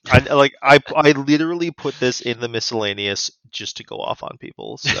 I literally put this in the miscellaneous just to go off on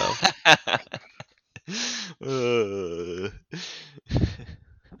people. So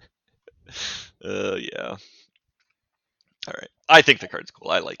uh, yeah. All right. I think the card's cool.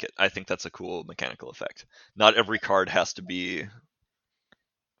 I like it. I think that's a cool mechanical effect. Not every card has to be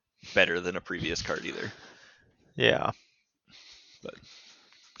better than a previous card either. yeah. But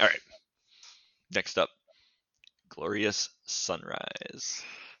all right. Next up, Glorious Sunrise.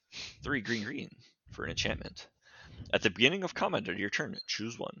 3 green for an enchantment. At the beginning of combat of your turn,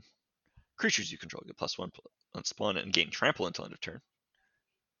 choose one. Creatures you control get +1 on spawn and gain trample until end of turn.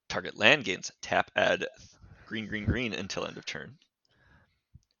 Target land gains tap, add green until end of turn.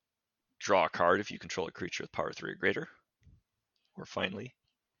 Draw a card if you control a creature with power 3 or greater. Or finally,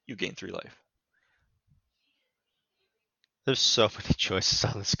 you gain 3 life. There's so many choices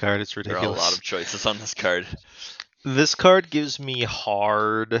on this card. It's There are a lot ridiculous. of choices on this card. This card gives me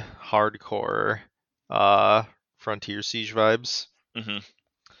hardcore, uh, Frontier Siege vibes. Hmm.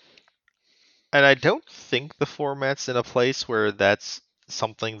 And I don't think the format's in a place where that's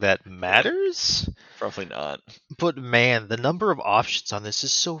something that matters. Probably not. But man, the number of options on this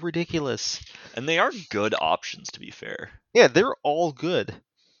is so ridiculous. And they are good options, to be fair. Yeah, they're all good.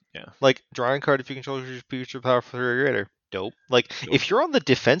 Yeah. Like drawing a card if you control your creature power 3 or greater. Dope. Like Nope. if you're on the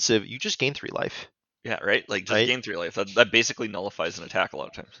defensive, you just gain 3 life, Yeah, right? Like, just right? gain 3 life. That basically nullifies an attack a lot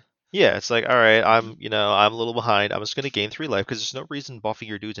of times. Yeah, it's like, all right, Hmm. I'm a little behind. I'm just gonna gain 3 life because there's no reason buffing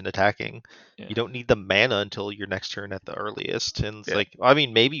your dudes and attacking. Yeah. You don't need the mana until your next turn at the earliest. And it's Yeah. like, I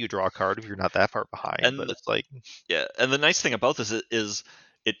mean, maybe you draw a card if you're not that far behind, but And it's like, yeah, and the nice thing about this is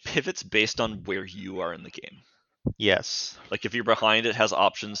it pivots based on where you are in the game. yes, Like if you're behind, it has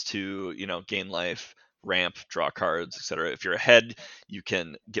options to gain life, ramp, draw cards, etc. If you're ahead, you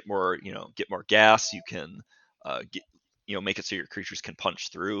can get more get more gas. You can get make it so your creatures can punch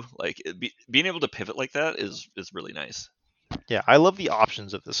through. Like being able to pivot like that is really nice. yeah, I love the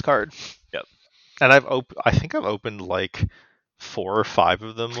options of this card, Yep. and I think I've opened like 4 or 5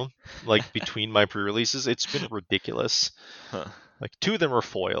 of them, like between my pre-releases. It's been ridiculous. Huh. Like 2 of them are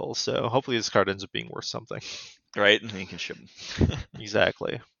foils, so hopefully this card ends up being worth something. Right, and then you can ship them.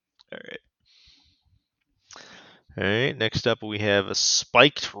 Exactly. All right. All right, next up we have a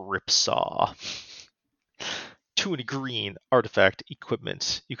Spiked Ripsaw. 2 and a green artifact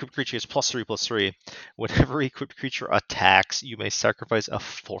equipment. Equipped creature is +3/+3. Whenever equipped creature attacks, you may sacrifice a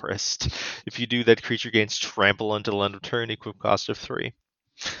forest. If you do, that creature gains trample until end of turn, equip cost of 3.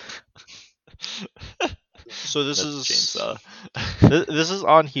 So this That's is chainsaw. this is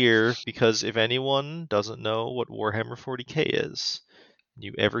on here because if anyone doesn't know what Warhammer 40k is,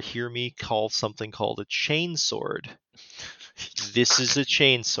 you ever hear me call something called a chainsword, this is a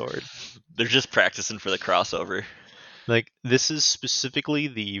chainsword. They're just practicing for the crossover. Like, this is specifically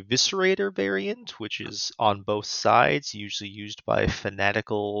the Viscerator variant, which is on both sides, usually used by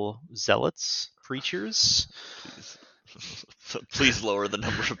fanatical zealots, preachers. Please, please lower the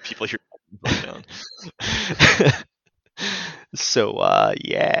number of people you're talking down. So,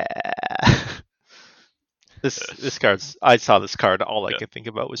 yeah. This card's. I saw this card. All I Yeah. could think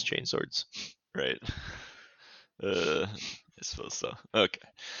about was chainswords. Right. I suppose so. Okay.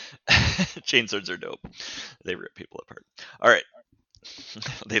 Chainswords are dope. They rip people apart. All right.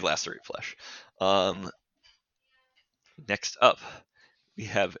 They lacerate flesh. Next up, we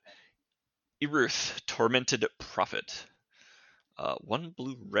have Iruth, Tormented Prophet. 1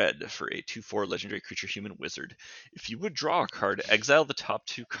 blue red for a 2/4 legendary creature human wizard. If you would draw a card, exile the top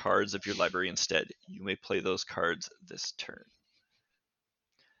 2 cards of your library instead. You may play those cards this turn.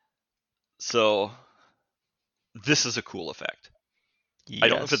 So, this is a cool effect. I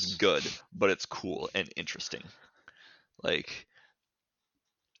don't know if it's Yes. good, but it's cool and interesting. Like,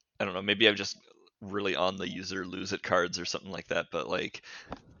 I don't know, maybe I'm just really on the user lose it cards or something like that, but like,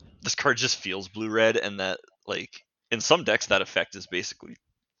 this card just feels blue red, and that, like, in some decks, that effect is basically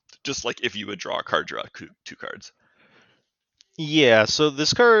just like if you would draw a card, draw 2 cards. Yeah. So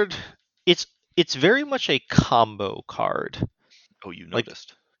this card, it's it's very much a combo card. Oh, you Like,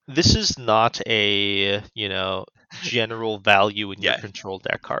 noticed. this is not a general value in your Yeah, control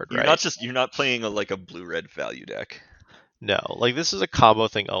deck card, you're right? not playing like a blue red value deck. No, like this is a combo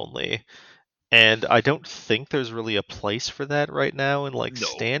thing only. And I don't think there's really a place for that right now in like No.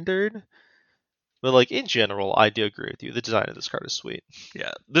 standard. But like in general, I do agree with you. The design of this card is sweet.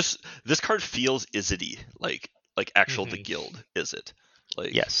 Yeah. This card feels Izzety, like actual the Hmm. guild is it.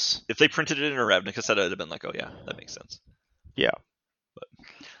 Like, Yes. if they printed it in a Ravnica set, I'd have been like, oh yeah, that makes sense. Yeah. But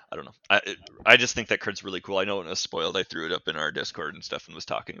I don't know. I just think that card's really cool. I know when it was spoiled, I threw it up in our Discord and stuff and was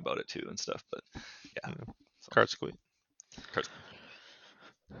talking about it too and stuff. But yeah, so, Card's sweet. card's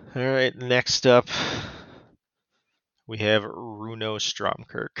All right. Next up, we have Runo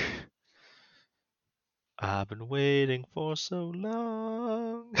Stromkirk. I've been waiting for so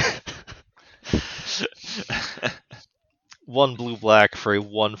long. 1 blue black for a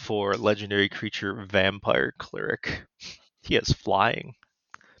 1/4 legendary creature vampire cleric. He has flying.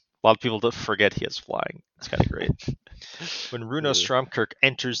 A lot of people don't forget he has flying. It's kind of great. When Runo Stromkirk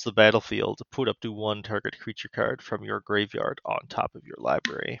enters the battlefield, put up to 1 target creature card from your graveyard on top of your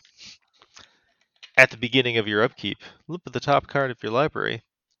library. At the beginning of your upkeep, look at the top card of your library.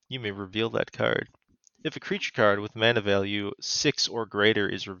 You may reveal that card. If a creature card with mana value 6 or greater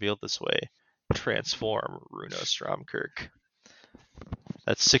is revealed this way, transform Runo Stromkirk.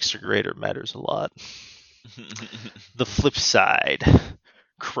 That 6 or greater matters a lot. The flip side,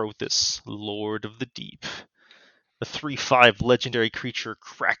 Crothus, Lord of the Deep. A 3/5 legendary creature,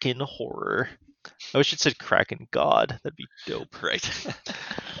 Kraken Horror. I wish it said Kraken God. That'd be dope. right.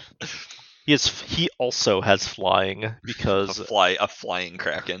 He also has flying because a flying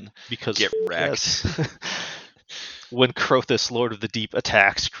kraken. Get wrecked. yes. When Crothus, Lord of the Deep,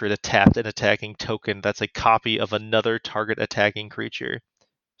 attacks, create a tapped and attacking token that's a copy of another target attacking creature.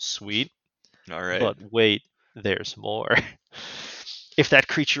 Sweet. All right. But wait, there's more. If that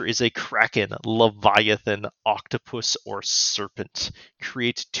creature is a kraken, leviathan, octopus, or serpent,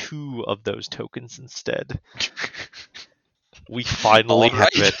 create 2 of those tokens instead. We finally All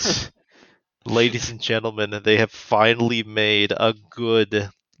right. have it. Ladies and gentlemen, they have finally made a good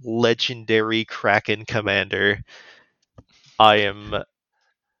legendary kraken commander. I am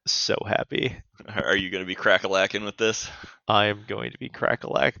so happy. Are you going to be crack-a-lacking with this? I am going to be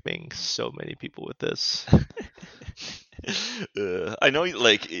crack-a-lacking so many people with this. I know,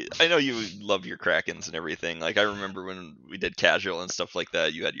 I know you love your krakens and everything. Like, I remember when we did casual and stuff like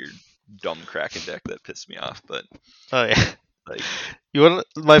that, you had your dumb kraken deck that pissed me off. But Oh yeah. like,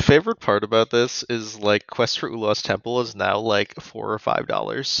 My favorite part about this is like Quest for Ulos Temple is now like $4 or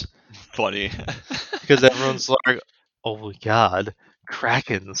 $5 funny. because everyone's like, "Oh my god,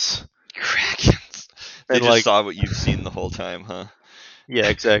 krakens!" Krakens. They And just like, saw what you've seen the whole time, huh? yeah,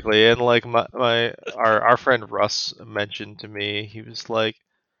 exactly. And like our friend Russ mentioned to me, he was like,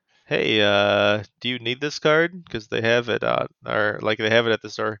 "Hey, do you need this card? Because they have it on, or like they have it at the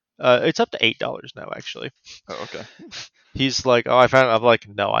store. It's up to $8 now, actually." Oh, okay. He's like, "Oh, I found it." I'm like,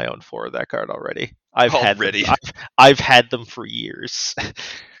 "No, I own 4 of that card already. I've had them. Already. I've had them for years."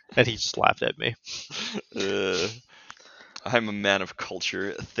 And he just laughed at me. Uh, I'm a man of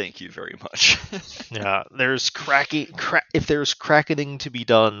culture. Thank you very much. Yeah, there's if there's crackening to be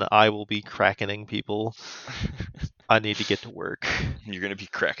done, I will be crackening people. I need to get to work. You're gonna be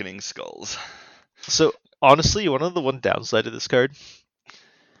cracking skulls. So honestly, one downside of this card,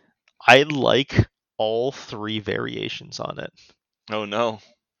 I like all three variations on it, Oh no.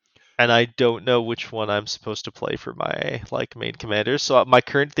 and I don't know which one I'm supposed to play for my like main commander. So my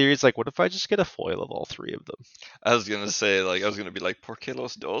current theory is like, what if I just get a foil of all three of them? I was gonna say, like, I was gonna be like, Por qué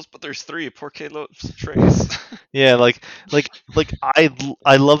los dos? But there's three. Por qué los tres? Yeah,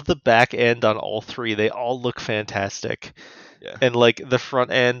 I love the back end on all three. They all look fantastic. Yeah. And like the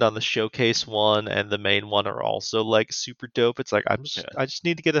front end on the showcase one and the main one are also like super dope. It's like Yeah. I just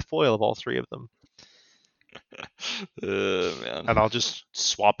need to get a foil of all three of them, Man. and I'll just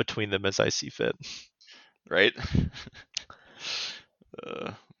swap between them as I see fit. Right?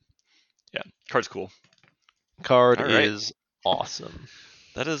 Uh, yeah. Card's cool. Card All right. is awesome.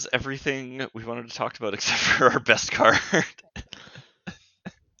 That is everything we wanted to talk about except for our best card.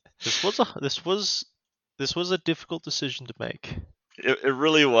 This was a difficult decision to make. It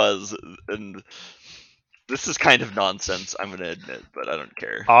really was, and this is kind of nonsense. I'm gonna admit, but I don't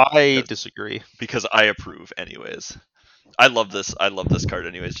care I because disagree. I approve anyways. I love this. I love this card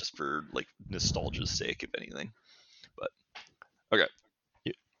anyways, just for like nostalgia's sake, if anything. But okay,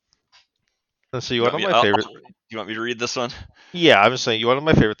 So you you want want to me? know my favorite? You want me to read this one? Yeah, I'm just saying. You want to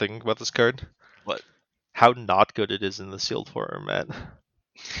know my favorite thing about this card? What? How not good it is in the sealed format.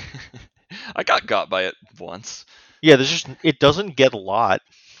 I got by it once. Yeah, it doesn't get a lot.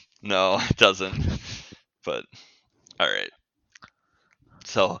 No, it doesn't. But all right.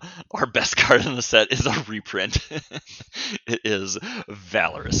 So our best card in the set is a reprint. It is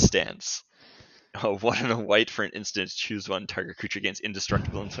Valorous Stance. 1 and a white for an instant. Choose one. Target creature gains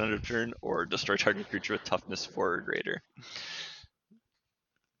indestructible until end of turn, or destroy target creature with toughness 4 or greater.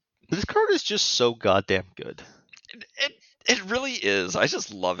 This card is just so goddamn good. It really is. I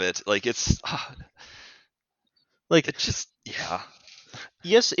just love it. Like Like, it just yeah.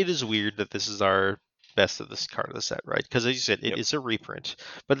 yes, it is weird that this is our best of this card of the set, right? Because as you said, it Yep. is a reprint.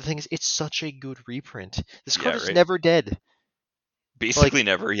 But the thing is, it's such a good reprint. This card Yeah. is Right. never dead. Like, Basically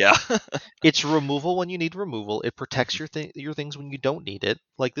never. Yeah. it's removal when you need removal. It protects your things when you don't need it.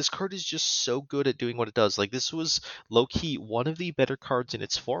 Like, this card is just so good at doing what it does. Like, this was low key one of the better cards in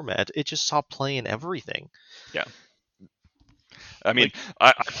its format. It just saw play in everything. Yeah. I mean,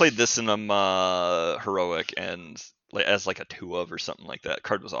 Like, I played this in heroic and like as like a 2 of or something like that.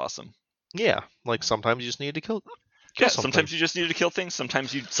 Card was awesome. yeah, like sometimes you just need to kill Yeah. something. Sometimes you just needed to kill things.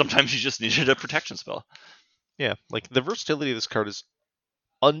 Sometimes you just needed a protection spell. Yeah, like the versatility of this card is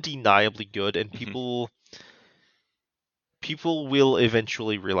undeniably good, and Mhm. people will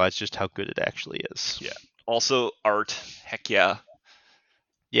eventually realize just how good it actually is. Yeah. Also, art. Heck yeah.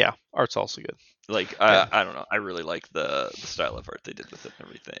 Yeah, art's also good. Like Yeah, I don't know. I really like the style of art they did with it and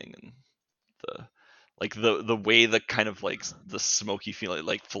everything, and the like the way the kind of like the smoky feeling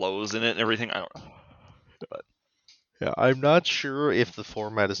like flows in it and everything. I don't know, but yeah. I'm not sure if the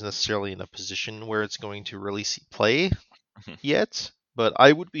format is necessarily in a position where it's going to really see play mhm, yet, but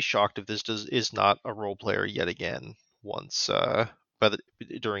I would be shocked if this is not a role player yet again once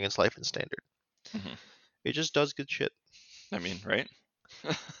during its life in standard. mhm. It just does good shit. I mean, right?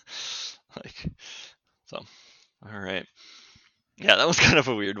 Like so. All right. Yeah, that was kind of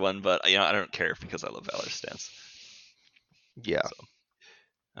a weird one, but I don't care because I love Valor Stance. Yeah, So,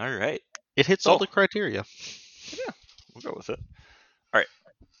 all right. it hits all So, the criteria. yeah, we'll go with it. All right.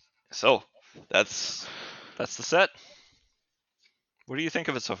 So, that's the set. What do you think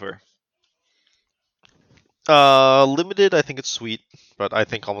of it so far? Limited, I think it's sweet, but I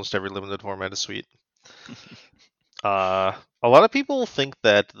think almost every limited format is sweet. A lot of people think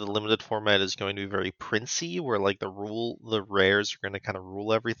that the limited format is going to be very princey, where like the rares are going to kind of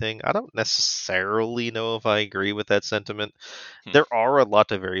rule everything. I don't necessarily know if I agree with that sentiment. Hmm. There are a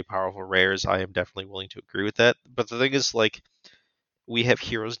lot of very powerful rares. I am definitely willing to agree with that. But the thing is, like, we have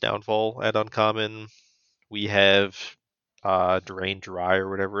Hero's Downfall at Uncommon. We have Drain Dry or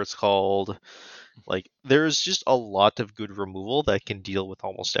whatever it's called. Like, there's just a lot of good removal that can deal with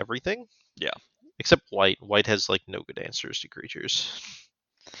almost everything. Yeah. Except White. White has like no good answers to creatures.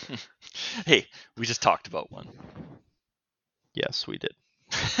 Hey, we just talked about one. Yes, we did.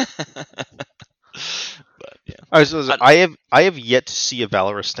 But yeah. I, I have yet to see a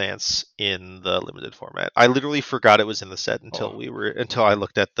Valorous stance in the limited format. I literally forgot it was in the set oh, until I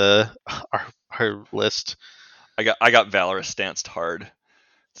looked at the our list. I got Valorous stanced hard,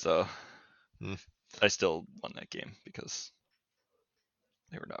 so Hmm. I still won that game because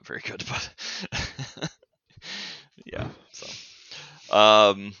they were not very good. But Yeah. So,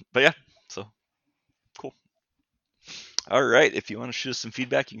 but yeah. So cool. All right. If you want to shoot us some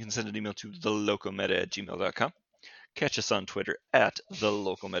feedback, you can send an email to thelocometa@gmail.com. Catch us on Twitter at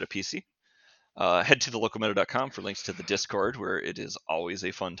thelocalmetapc. Head to thelocalmeta.com for links to the Discord, where it is always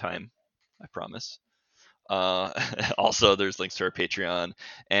a fun time. I promise. Uh, also, there's links to our Patreon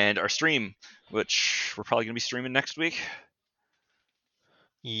and our stream, which we're probably going to be streaming next week.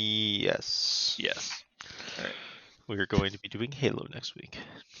 Yes. Yes. All right. We're going to be doing Halo next week.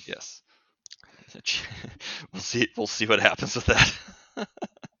 Yes. We'll see. We'll see what happens with that.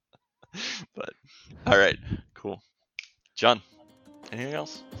 But all right. Cool. John, anything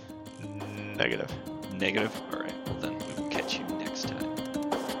else? Negative. Negative. All right. Well, then we will catch you next time.